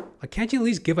 Like, can't you at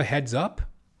least give a heads up?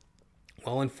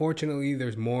 Well, unfortunately,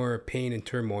 there's more pain and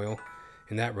turmoil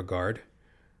in that regard.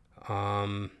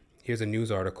 Here's a news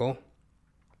article.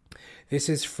 This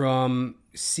is from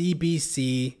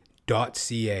cbc.ca.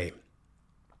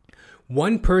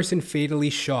 One person fatally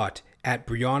shot at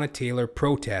Breonna Taylor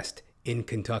protest in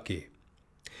Kentucky.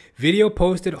 Video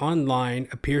posted online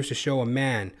appears to show a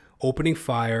man opening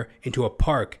fire into a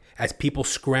park as people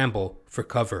scramble for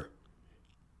cover.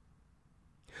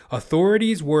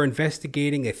 Authorities were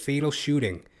investigating a fatal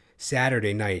shooting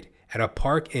Saturday night at a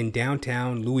park in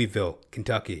downtown Louisville,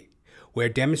 Kentucky, where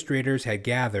demonstrators had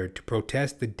gathered to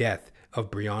protest the death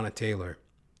of Breonna Taylor.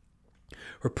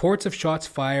 Reports of shots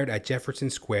fired at Jefferson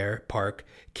Square Park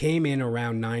came in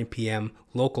around 9 p.m.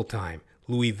 local time,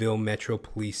 Louisville Metro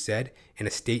Police said in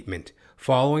a statement,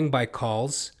 followed by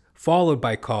calls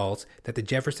that the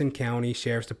Jefferson County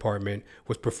Sheriff's Department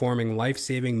was performing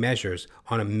life-saving measures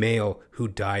on a male who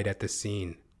died at the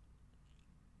scene.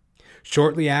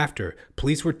 Shortly after,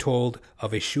 police were told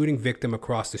of a shooting victim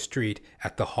across the street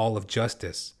at the Hall of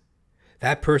Justice.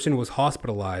 That person was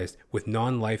hospitalized with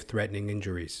non-life-threatening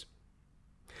injuries.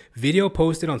 Video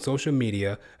posted on social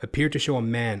media appeared to show a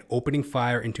man opening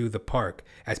fire into the park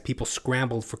as people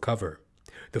scrambled for cover.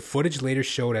 The footage later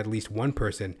showed at least one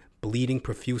person bleeding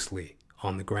profusely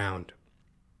on the ground.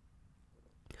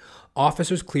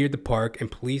 Officers cleared the park and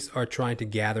police are trying to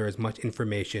gather as much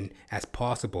information as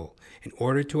possible in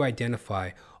order to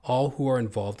identify all who are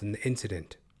involved in the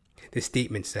incident. The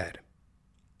statement said,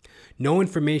 "No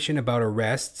information about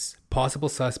arrests, possible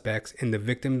suspects, and the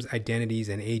victims' identities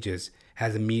and ages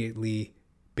has immediately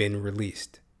been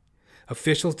released.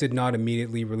 Officials did not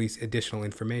immediately release additional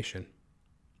information."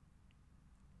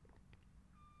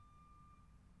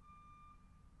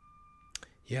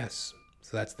 Yes,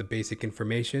 so that's the basic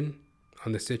information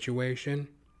on the situation.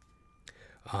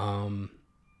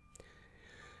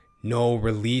 No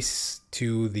release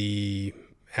to the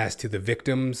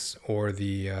victims or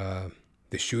the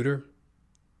shooter,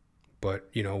 but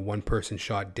one person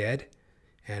shot dead,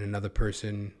 and another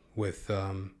person with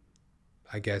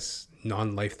I guess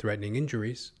non-life threatening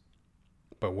injuries,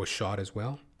 but was shot as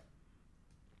well.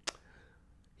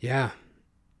 Yeah.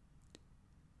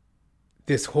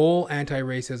 This whole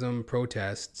anti-racism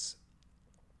protests,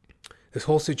 this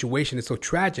whole situation is so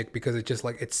tragic because it just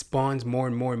it spawns more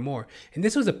and more and more. And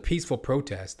this was a peaceful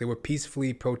protest. They were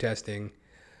peacefully protesting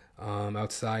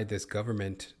outside this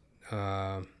government,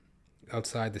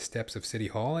 outside the steps of City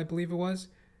Hall, I believe it was.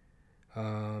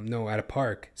 No, at a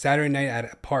park. Saturday night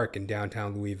at a park in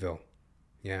downtown Louisville.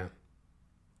 Yeah.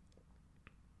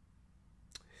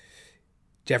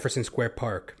 Jefferson Square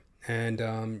Park. And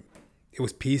it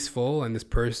was peaceful, and this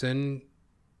person,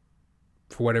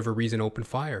 for whatever reason, opened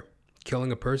fire,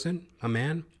 killing a person, a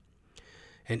man,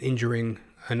 and injuring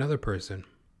another person.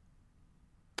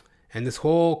 And this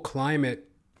whole climate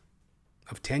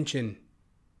of tension,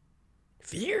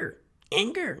 fear,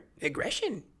 anger,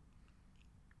 aggression.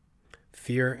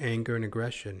 Fear, anger, and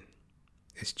aggression.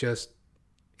 It's just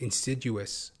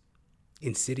insidious.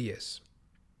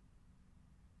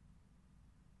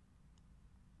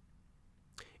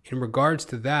 In regards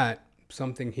to that,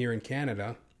 something here in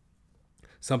Canada,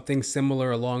 something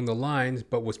similar along the lines,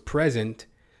 but was present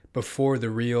before the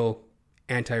real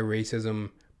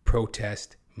anti-racism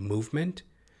protest movement.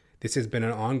 This has been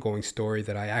an ongoing story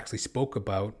that I actually spoke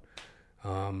about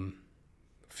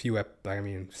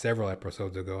several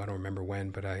episodes ago. I don't remember when,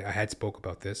 but I had spoke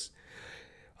about this.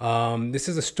 This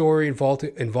is a story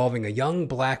involving a young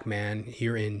black man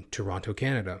here in Toronto,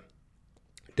 Canada,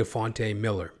 Devonte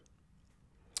Miller.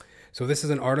 So this is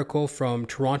an article from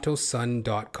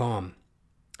TorontoSun.com.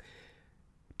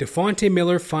 Devonte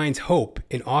Miller finds hope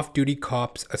in off-duty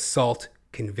cop's assault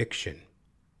conviction.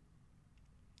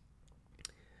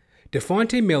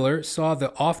 Devonte Miller saw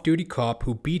the off-duty cop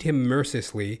who beat him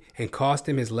mercilessly and cost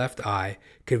him his left eye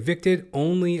convicted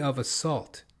only of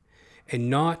assault and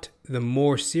not the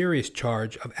more serious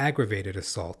charge of aggravated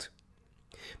assault.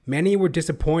 Many were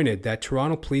disappointed that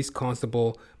Toronto Police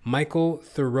Constable Michael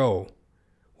Thoreau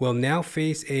will now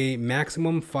face a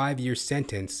maximum 5-year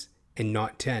sentence and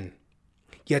not 10.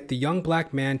 Yet the young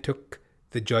black man took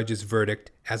the judge's verdict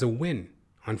as a win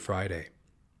on Friday.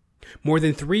 More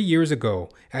than 3 years ago,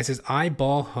 as his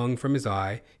eyeball hung from his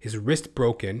eye, his wrist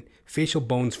broken, facial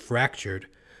bones fractured,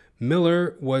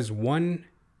 Miller was the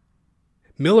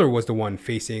one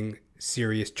facing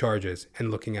serious charges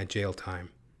and looking at jail time.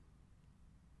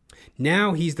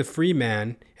 Now he's the free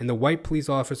man, and the white police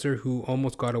officer who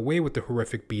almost got away with the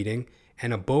horrific beating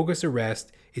and a bogus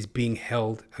arrest is being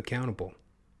held accountable.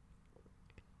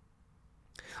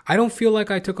 "I don't feel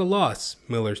like I took a loss,"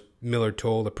 Miller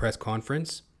told a press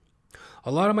conference.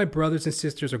 "A lot of my brothers and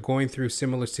sisters are going through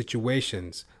similar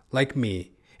situations, like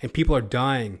me, and people are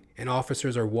dying and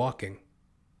officers are walking.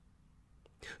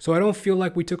 So I don't feel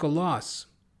like we took a loss.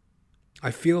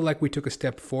 I feel like we took a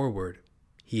step forward,"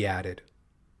 he added.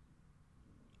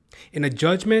 In a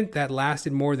judgment that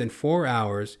lasted more than 4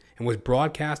 hours and was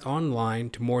broadcast online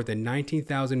to more than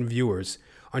 19,000 viewers,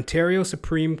 Ontario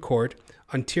Superior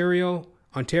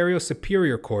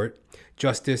Court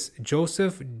Justice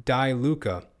Joseph Di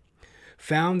Luca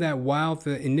found that while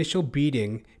the initial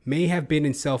beating may have been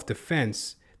in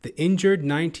self-defense, the injured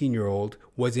 19-year-old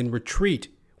was in retreat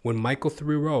when Michael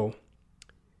Thoreau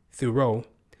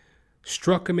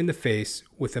struck him in the face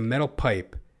with a metal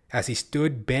pipe as he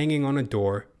stood banging on a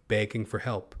door begging for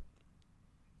help.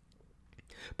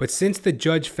 But since the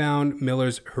judge found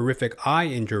Miller's horrific eye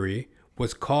injury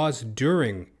was caused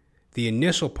during the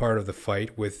initial part of the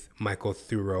fight with Michael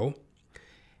Thoreau,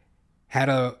 had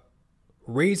a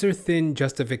razor-thin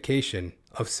justification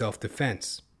of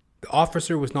self-defense, the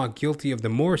officer was not guilty of the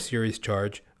more serious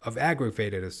charge of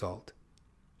aggravated assault.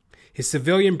 His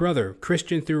civilian brother,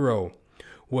 Christian Thoreau,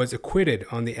 was acquitted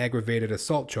on the aggravated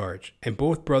assault charge, and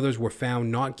both brothers were found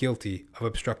not guilty of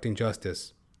obstructing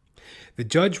justice. "The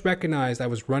judge recognized I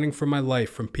was running for my life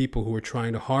from people who were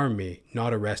trying to harm me,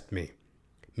 not arrest me,"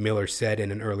 Miller said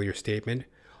in an earlier statement.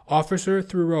 "Officer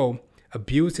Thoreau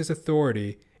abused his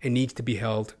authority and needs to be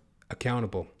held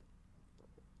accountable."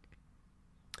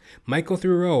 Michael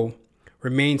Thoreau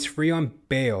remains free on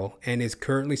bail and is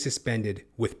currently suspended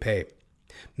with pay.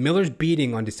 Miller's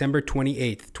beating on December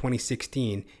 28,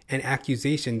 2016, and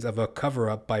accusations of a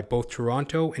cover-up by both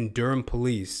Toronto and Durham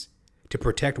police to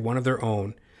protect one of their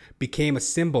own became a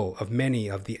symbol of many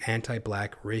of the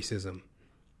anti-black racism.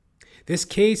 This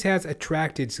case has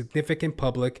attracted significant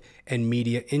public and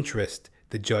media interest,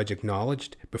 the judge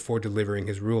acknowledged before delivering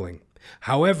his ruling.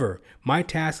 However, my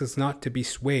task is not to be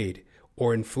swayed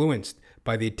or influenced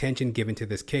by the attention given to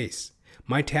this case.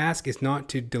 My task is not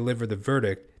to deliver the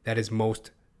verdict that is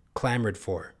most clamored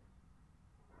for.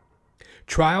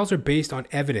 Trials are based on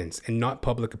evidence and not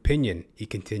public opinion, he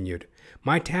continued.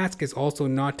 My task is also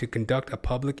not to conduct a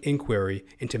public inquiry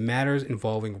into matters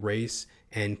involving race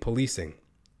and policing.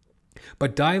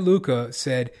 But Di Luca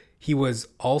said he was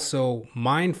also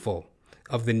mindful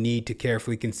of the need to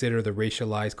carefully consider the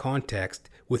racialized context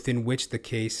within which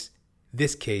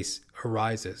this case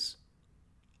arises.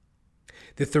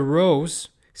 The Thoreaus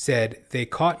said they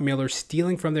caught Miller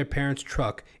stealing from their parents'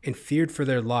 truck and feared for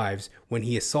their lives when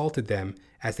he assaulted them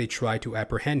as they tried to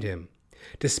apprehend him.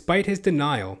 Despite his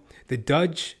denial, the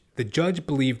judge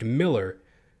believed Miller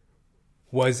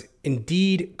was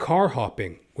indeed car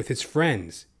hopping with his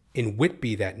friends in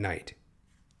Whitby that night.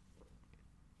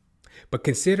 But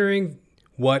considering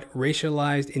what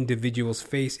racialized individuals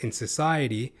face in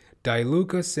society, Di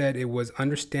Luca said it was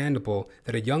understandable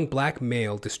that a young black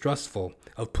male distrustful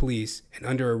of police and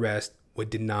under arrest would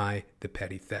deny the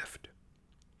petty theft.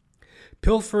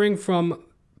 Pilfering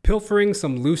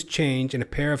some loose change and a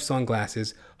pair of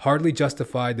sunglasses hardly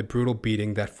justified the brutal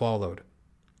beating that followed.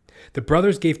 The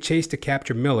brothers gave chase to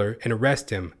capture Miller and arrest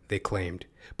him, they claimed,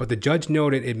 but the judge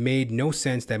noted it made no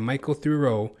sense that Michael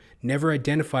Thoreau never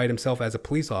identified himself as a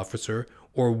police officer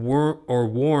or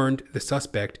warned the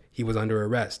suspect he was under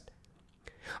arrest.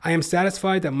 I am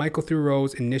satisfied that Michael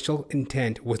Thoreau's initial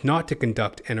intent was not to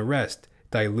conduct an arrest,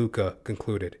 Di Luca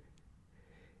concluded.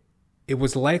 It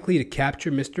was likely to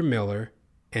capture Mr. Miller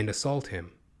and assault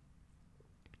him.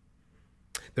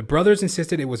 The brothers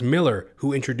insisted it was Miller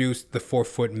who introduced the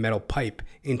 4-foot metal pipe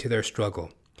into their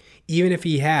struggle. Even if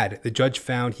he had, the judge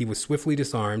found he was swiftly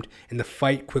disarmed and the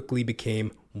fight quickly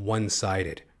became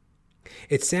one-sided.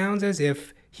 It sounds as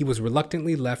if he was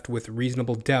reluctantly left with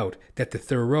reasonable doubt that the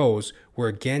Thoreaus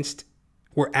were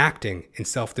acting in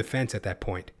self-defense at that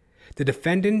point. The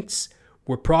defendants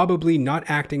were probably not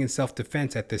acting in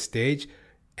self-defense at this stage,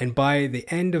 and by the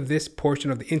end of this portion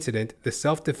of the incident, the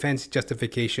self-defense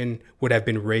justification would have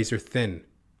been razor thin.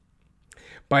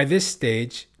 By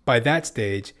that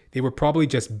stage, they were probably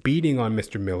just beating on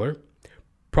Mr. Miller.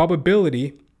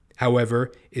 Probability,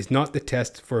 however, is not the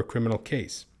test for a criminal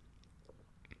case.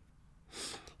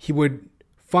 He would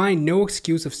find no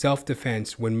excuse of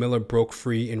self-defense when Miller broke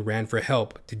free and ran for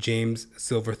help to James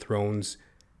Silverthrone's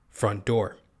front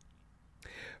door.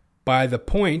 By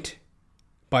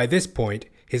this point,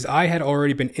 his eye had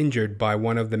already been injured by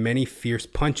one of the many fierce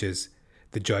punches,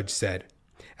 the judge said.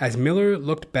 As Miller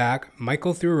looked back,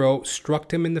 Michael Thoreau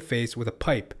struck him in the face with a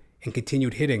pipe and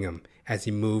continued hitting him as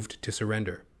he moved to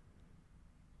surrender.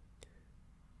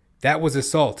 That was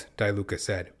assault, Di Luca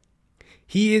said.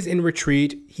 He is in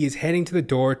retreat, he is heading to the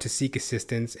door to seek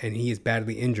assistance, and he is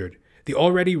badly injured. The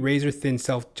already razor-thin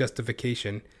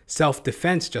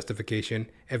self-defense justification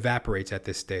evaporates at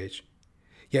this stage.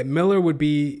 Yet Miller would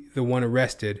be the one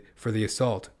arrested for the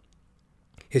assault.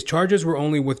 His charges were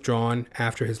only withdrawn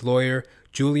after his lawyer,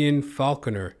 Julian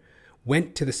Falconer,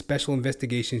 went to the Special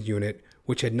Investigations Unit,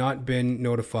 which had not been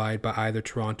notified by either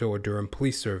Toronto or Durham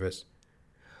Police Service.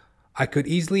 I could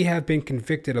easily have been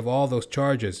convicted of all those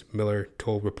charges, Miller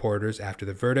told reporters after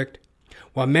the verdict.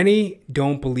 While many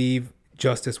don't believe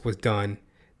justice was done,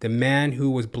 the man who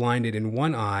was blinded in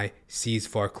one eye sees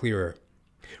far clearer.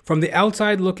 From the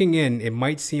outside looking in, it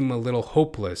might seem a little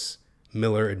hopeless,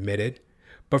 Miller admitted,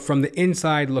 but from the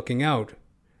inside looking out,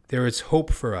 there is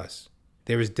hope for us.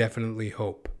 There is definitely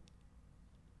hope.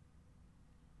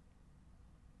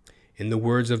 In the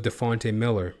words of DeFonte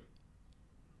Miller,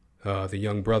 the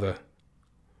young brother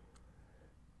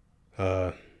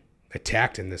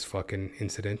attacked in this fucking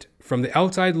incident. From the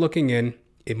outside looking in,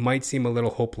 it might seem a little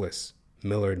hopeless,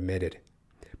 Miller admitted.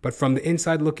 But from the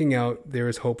inside looking out, there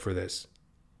is hope for this.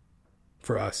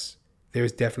 For us, there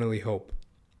is definitely hope.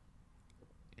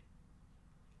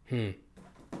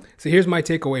 So here's my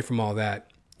takeaway from all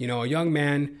that. You know, a young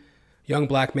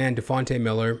black man, DeFonte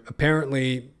Miller,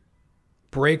 apparently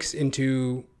breaks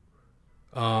into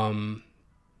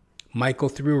Michael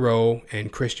Thoreau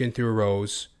and Christian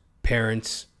Thoreau's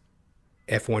parents'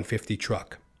 F-150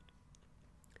 truck.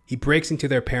 He breaks into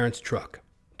their parents' truck,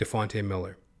 DeFonte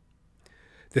Miller.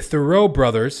 The Thoreau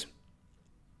brothers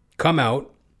come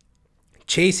out,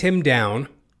 chase him down,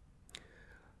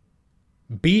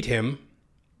 beat him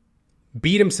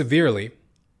severely.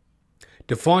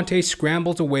 Devontae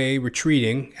scrambles away,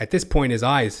 retreating. At this point, his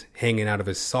eyes hanging out of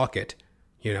his socket,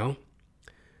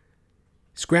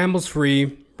 Scrambles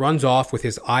free, runs off with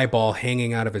his eyeball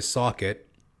hanging out of his socket.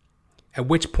 At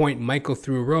which point, Michael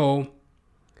Thurow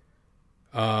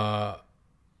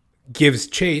gives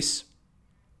chase.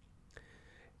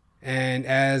 And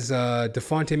as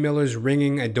Devontae Miller's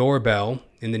ringing a doorbell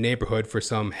in the neighborhood for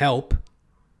some help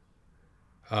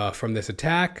from this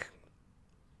attack,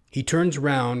 he turns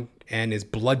around and is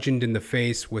bludgeoned in the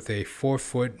face with a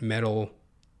 4-foot metal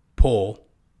pole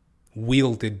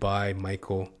wielded by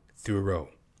Michael Thurow,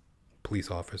 police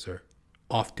officer,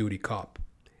 off-duty cop.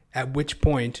 At which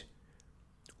point,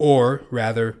 or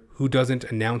rather, who doesn't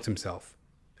announce himself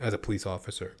as a police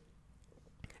officer?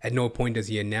 At no point does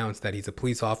he announce that he's a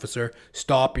police officer.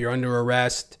 Stop, you're under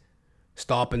arrest.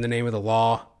 Stop in the name of the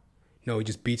law. No, he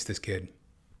just beats this kid.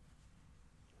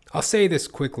 I'll say this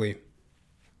quickly.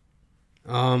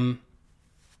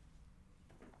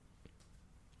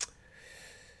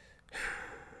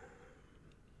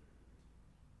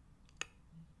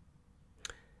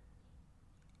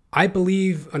 I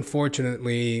believe,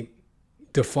 unfortunately,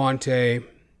 Devontae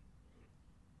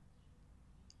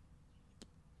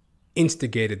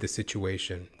instigated the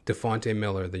situation. Devontae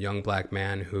Miller, the young black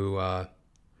man who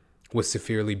was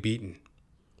severely beaten.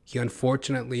 He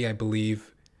unfortunately, I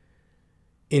believe,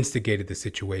 instigated the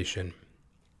situation.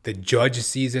 The judge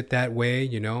sees it that way,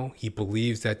 He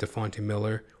believes that Devontae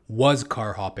Miller was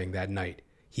car hopping that night.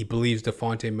 He believes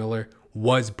Devontae Miller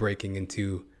was breaking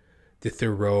into the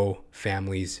Thurow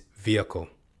family's vehicle.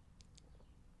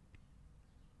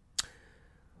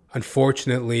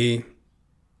 Unfortunately,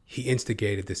 he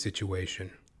instigated the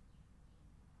situation.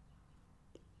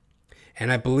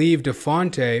 And I believe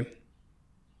Devontae,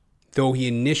 though he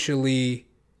initially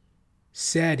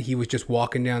said he was just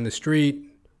walking down the street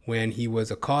when he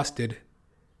was accosted,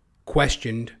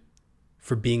 questioned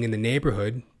for being in the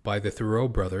neighborhood by the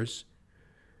Thurow brothers.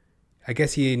 I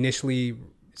guess he initially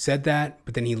said that,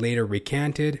 but then he later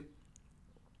recanted.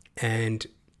 And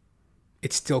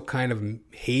it's still kind of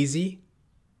hazy,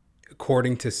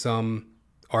 according to some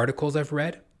articles I've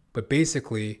read. But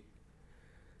basically,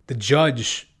 the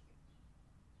judge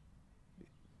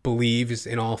believes,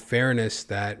 in all fairness,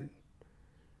 that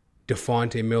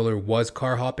Devontae Miller was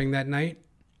car hopping that night.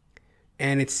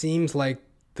 And it seems like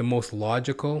the most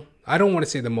logical, I don't want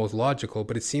to say the most logical,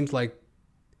 but it seems like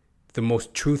the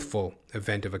most truthful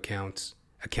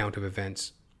account of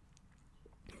events.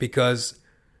 Because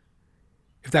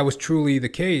if that was truly the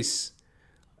case,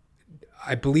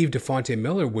 I believe Devontae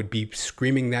Miller would be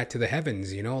screaming that to the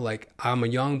heavens, like, I'm a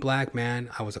young black man.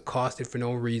 I was accosted for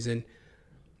no reason.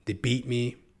 They beat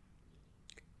me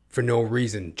for no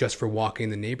reason, just for walking in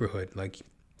the neighborhood. Like,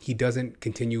 he doesn't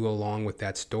continue along with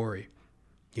that story.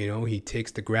 He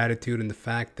takes the gratitude and the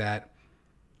fact that,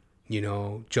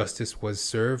 justice was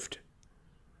served,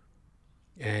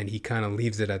 and he kind of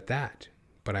leaves it at that.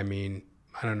 But I mean,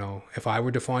 I don't know. If I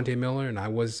were Devontae Miller and I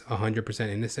was 100%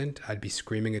 innocent, I'd be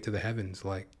screaming it to the heavens.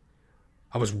 Like,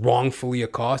 I was wrongfully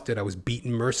accosted. I was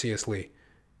beaten mercilessly,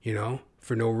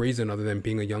 for no reason other than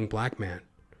being a young black man.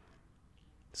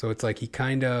 So it's like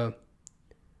it's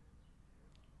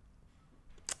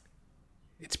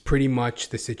pretty much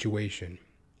the situation.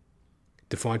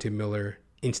 Devontae Miller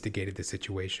instigated the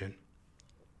situation.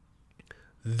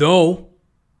 Though,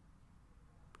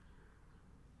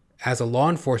 as a law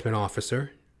enforcement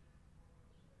officer,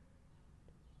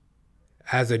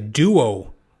 as a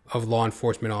duo of law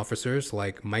enforcement officers,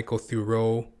 like Michael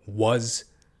Thurow was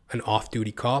an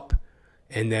off-duty cop,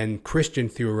 and then Christian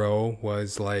Thurow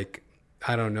was like,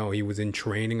 I don't know, he was in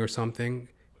training or something.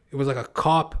 It was like a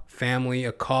cop family,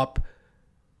 a cop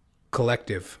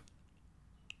collective.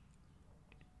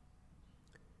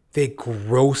 They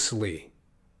grossly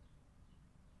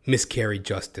miscarried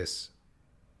justice.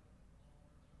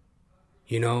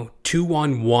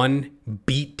 2-on-1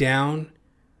 beat down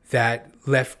that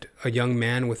left a young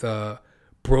man with a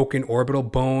broken orbital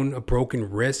bone, a broken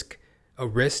wrist,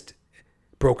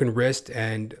 broken wrist,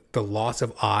 and the loss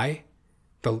of eye,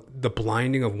 the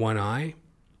blinding of one eye,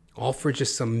 all for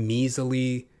just some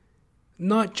measly,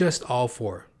 not just all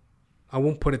for. I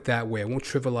won't put it that way. I won't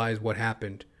trivialize what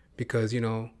happened because,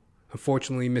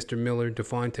 unfortunately, Mr. Miller,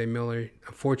 Devontae Miller,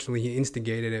 unfortunately, he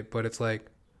instigated it, but it's like,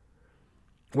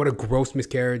 what a gross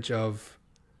miscarriage of,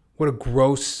 what a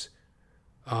gross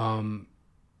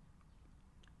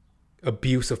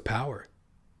abuse of power.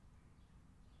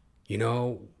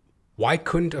 Why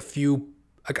couldn't a few,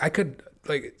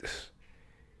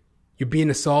 You're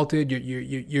being assaulted.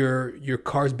 Your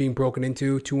car's being broken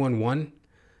into. 211.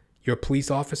 You're a police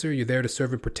officer. You're there to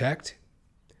serve and protect.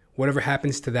 Whatever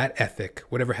happens to that ethic,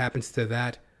 whatever happens to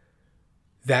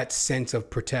that sense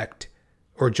of protect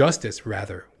or justice,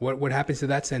 rather, what happens to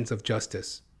that sense of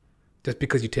justice? Just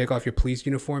because you take off your police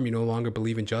uniform, you no longer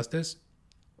believe in justice?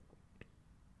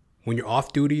 When you're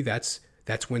off duty, that's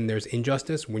when there's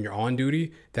injustice. When you're on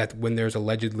duty, that's when there's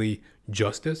allegedly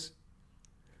justice.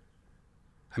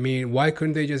 I mean, why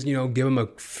couldn't they just, give him a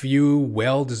few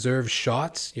well-deserved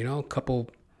shots, a couple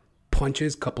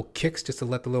punches, couple kicks just to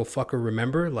let the little fucker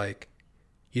remember? Like,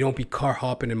 you don't be car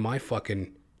hopping in my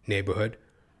fucking neighborhood.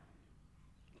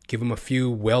 Give him a few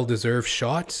well-deserved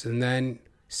shots and then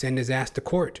send his ass to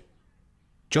court.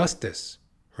 Justice,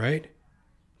 right?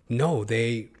 No,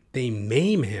 they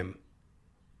maim him.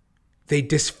 They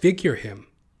disfigure him.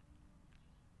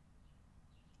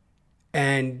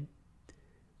 And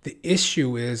the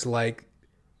issue is, like,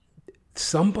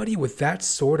 somebody with that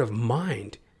sort of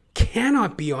mind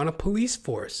cannot be on a police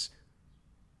force.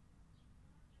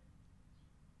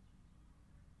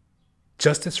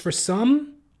 Justice for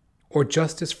some or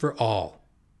justice for all?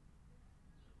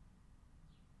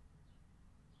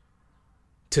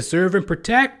 To serve and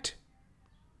protect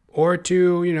or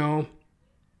to,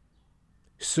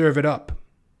 serve it up?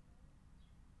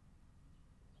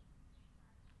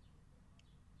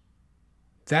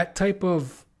 That type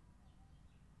of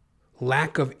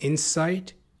lack of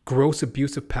insight, gross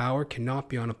abuse of power cannot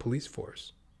be on a police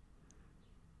force.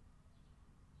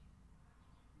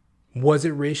 Was it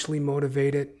racially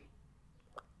motivated?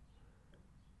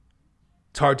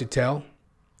 It's hard to tell.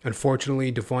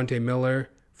 Unfortunately, Devontae Miller,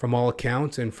 from all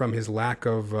accounts, and from his lack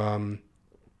of,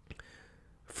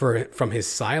 from his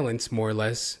silence, more or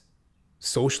less,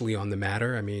 socially on the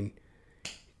matter. I mean,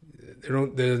 there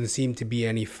doesn't seem to be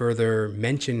any further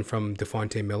mention from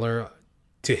Devontae Miller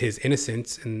to his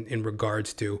innocence in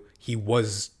regards to he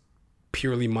was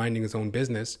purely minding his own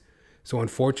business. So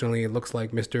unfortunately, it looks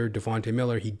like Mr. Devontae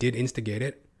Miller, he did instigate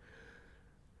it.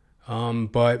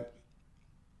 But,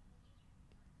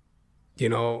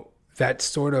 that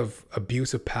sort of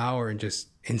abuse of power and just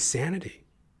insanity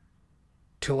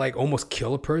to like almost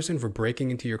kill a person for breaking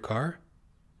into your car.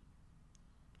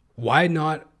 Why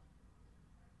not,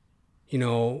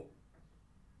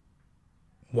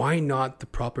 why not the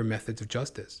proper methods of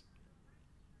justice?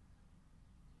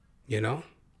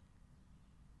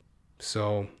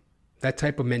 So that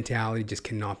type of mentality just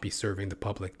cannot be serving the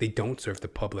public. They don't serve the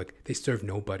public. They serve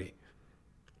nobody.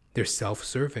 They're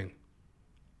self-serving,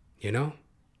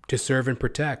 to serve and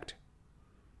protect.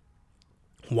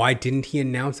 Why didn't he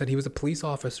announce that he was a police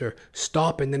officer?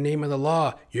 Stop in the name of the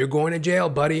law. You're going to jail,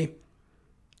 buddy.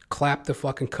 Clap the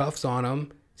fucking cuffs on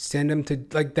him. Send him to,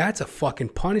 that's a fucking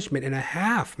punishment and a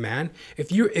half, man.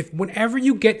 Whenever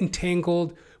you get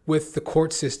entangled with the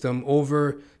court system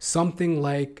over something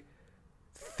like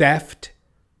theft,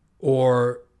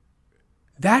 or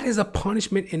that is a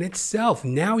punishment in itself.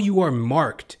 Now you are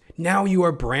marked. Now you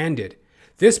are branded.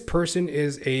 This person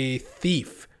is a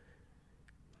thief.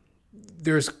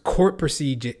 There's court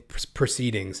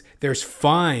proceedings. There's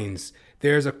fines.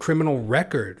 There's a criminal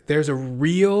record. There's a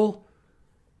real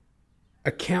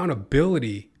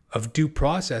accountability of due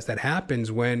process that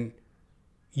happens when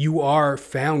you are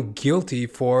found guilty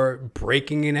for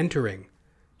breaking and entering,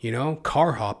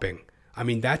 car hopping. I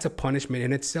mean, that's a punishment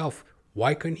in itself.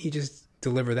 Why couldn't he just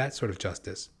deliver that sort of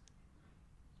justice?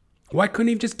 Why couldn't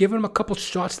he have just given him a couple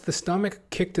shots to the stomach,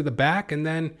 kick to the back, and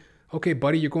then, okay,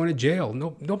 buddy, you're going to jail?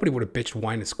 No, nobody would have bitched,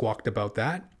 whined, and squawked about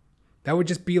that. That would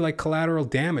just be like collateral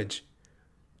damage.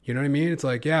 You know what I mean? It's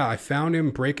like, yeah, I found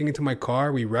him breaking into my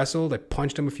car. We wrestled. I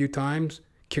punched him a few times,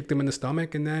 kicked him in the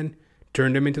stomach, and then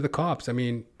turned him into the cops. I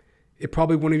mean, that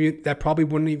probably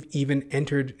wouldn't have even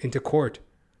entered into court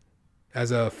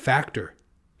as a factor.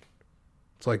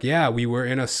 It's like, yeah, we were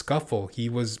in a scuffle. He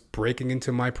was breaking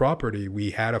into my property.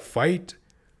 We had a fight,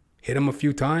 hit him a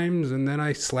few times, and then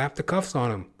I slapped the cuffs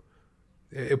on him.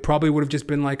 It probably would have just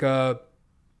been like I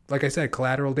said,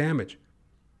 collateral damage.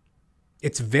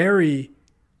 It's very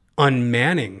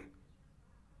unmanning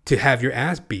to have your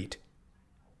ass beat.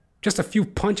 Just a few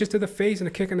punches to the face and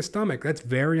a kick in the stomach. That's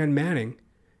very unmanning.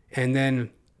 And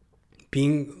then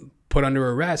being put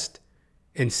under arrest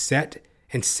and sent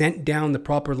down the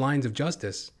proper lines of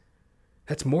justice,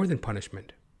 that's more than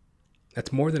punishment.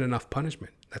 That's more than enough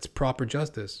punishment. That's proper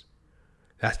justice.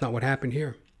 That's not what happened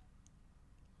here.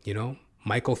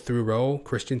 Michael Thurow,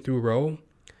 Christian Thurow,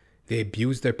 they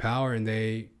abused their power and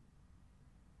it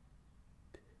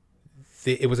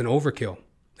was an overkill,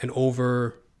 an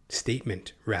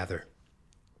overstatement, rather.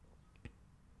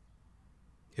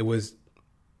 It was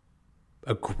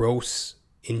a gross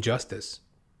injustice.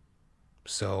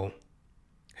 So,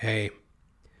 hey,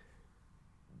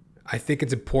 I think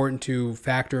it's important to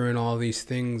factor in all these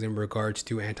things in regards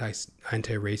to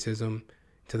anti-racism,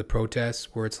 to the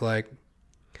protests, where it's like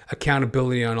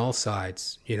accountability on all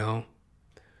sides, you know?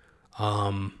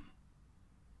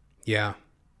 Yeah.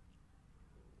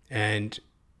 And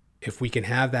if we can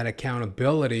have that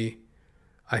accountability,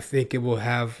 I think it will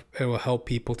help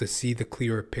people to see the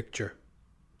clearer picture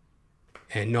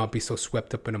and not be so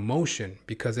swept up in emotion,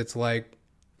 because it's like,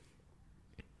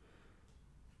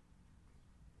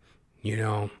 you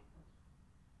know,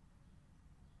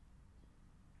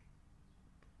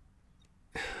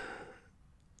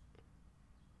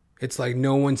 it's like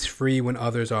no one's free when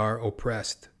others are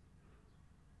oppressed.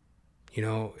 You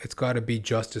know, it's got to be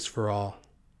justice for all.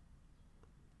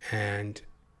 And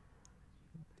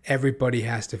everybody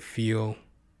has to feel,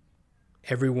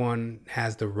 everyone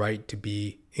has the right to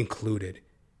be included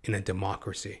in a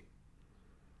democracy.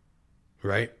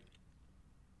 Right?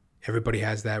 Everybody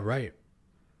has that right.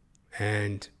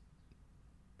 And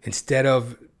instead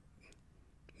of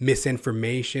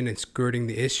misinformation and skirting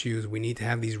the issues, we need to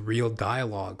have these real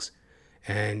dialogues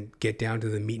and get down to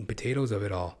the meat and potatoes of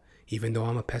it all. Even though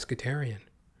I'm a pescatarian,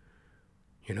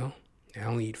 you know, I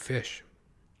only eat fish.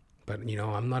 But, you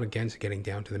know, I'm not against getting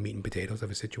down to the meat and potatoes of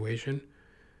a situation,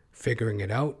 figuring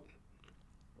it out.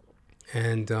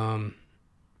 And,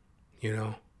 you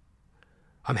know,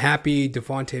 I'm happy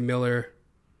Devontae Miller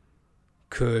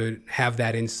could have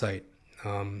that insight.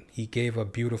 He gave a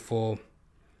beautiful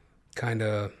kind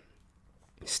of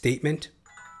statement,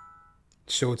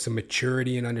 showed some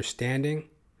maturity and understanding.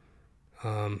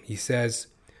 He says,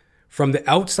 "From the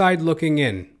outside looking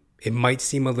in, it might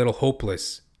seem a little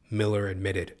hopeless," Miller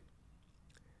admitted.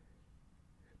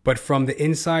 "But from the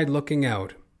inside looking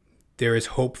out, there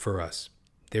is hope for us.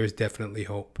 There is definitely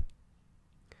hope.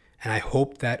 And I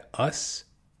hope that us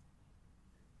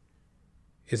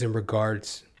is in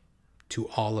regards to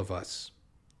all of us.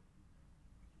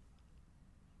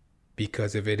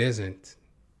 Because if it isn't,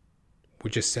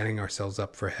 we're just setting ourselves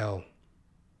up for hell."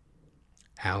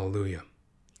 Hallelujah.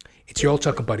 It's your old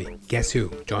chuckle buddy, guess who?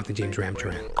 Jonathan James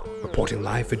Ramcharan, reporting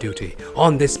live for duty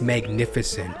on this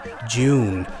magnificent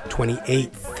June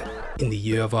 28th in the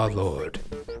year of our Lord,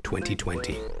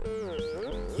 2020.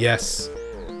 Yes,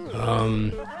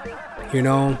 you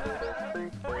know,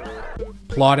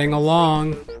 plodding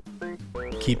along,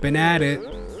 keeping at it,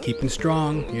 keeping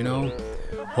strong, you know.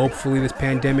 Hopefully this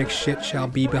pandemic shit shall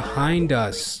be behind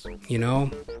us, you know.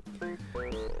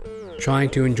 Trying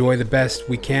to enjoy the best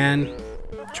we can.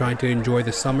 Trying to enjoy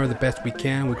the summer the best we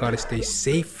can. We got to stay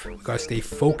safe. We got to stay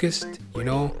focused, you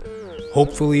know.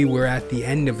 Hopefully we're at the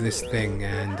end of this thing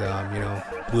and, you know,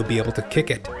 we'll be able to kick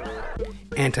it.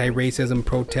 Anti-racism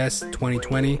protests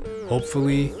 2020.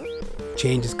 Hopefully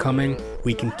change is coming.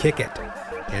 We can kick it,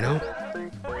 you know.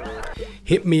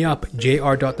 Hit me up,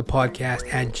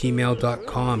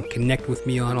 jr.thepodcast@gmail.com. Connect with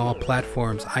me on all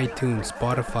platforms, iTunes,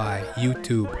 Spotify,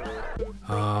 YouTube.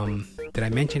 Did I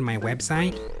mention my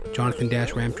website?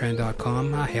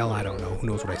 Jonathan-ramtran.com. Hell, I don't know. Who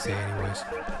knows what I say anyways.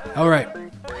 All right.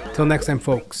 Till next time,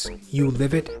 folks. You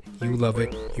live it, you love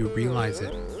it, you realize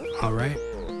it. All right?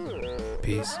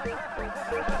 Peace.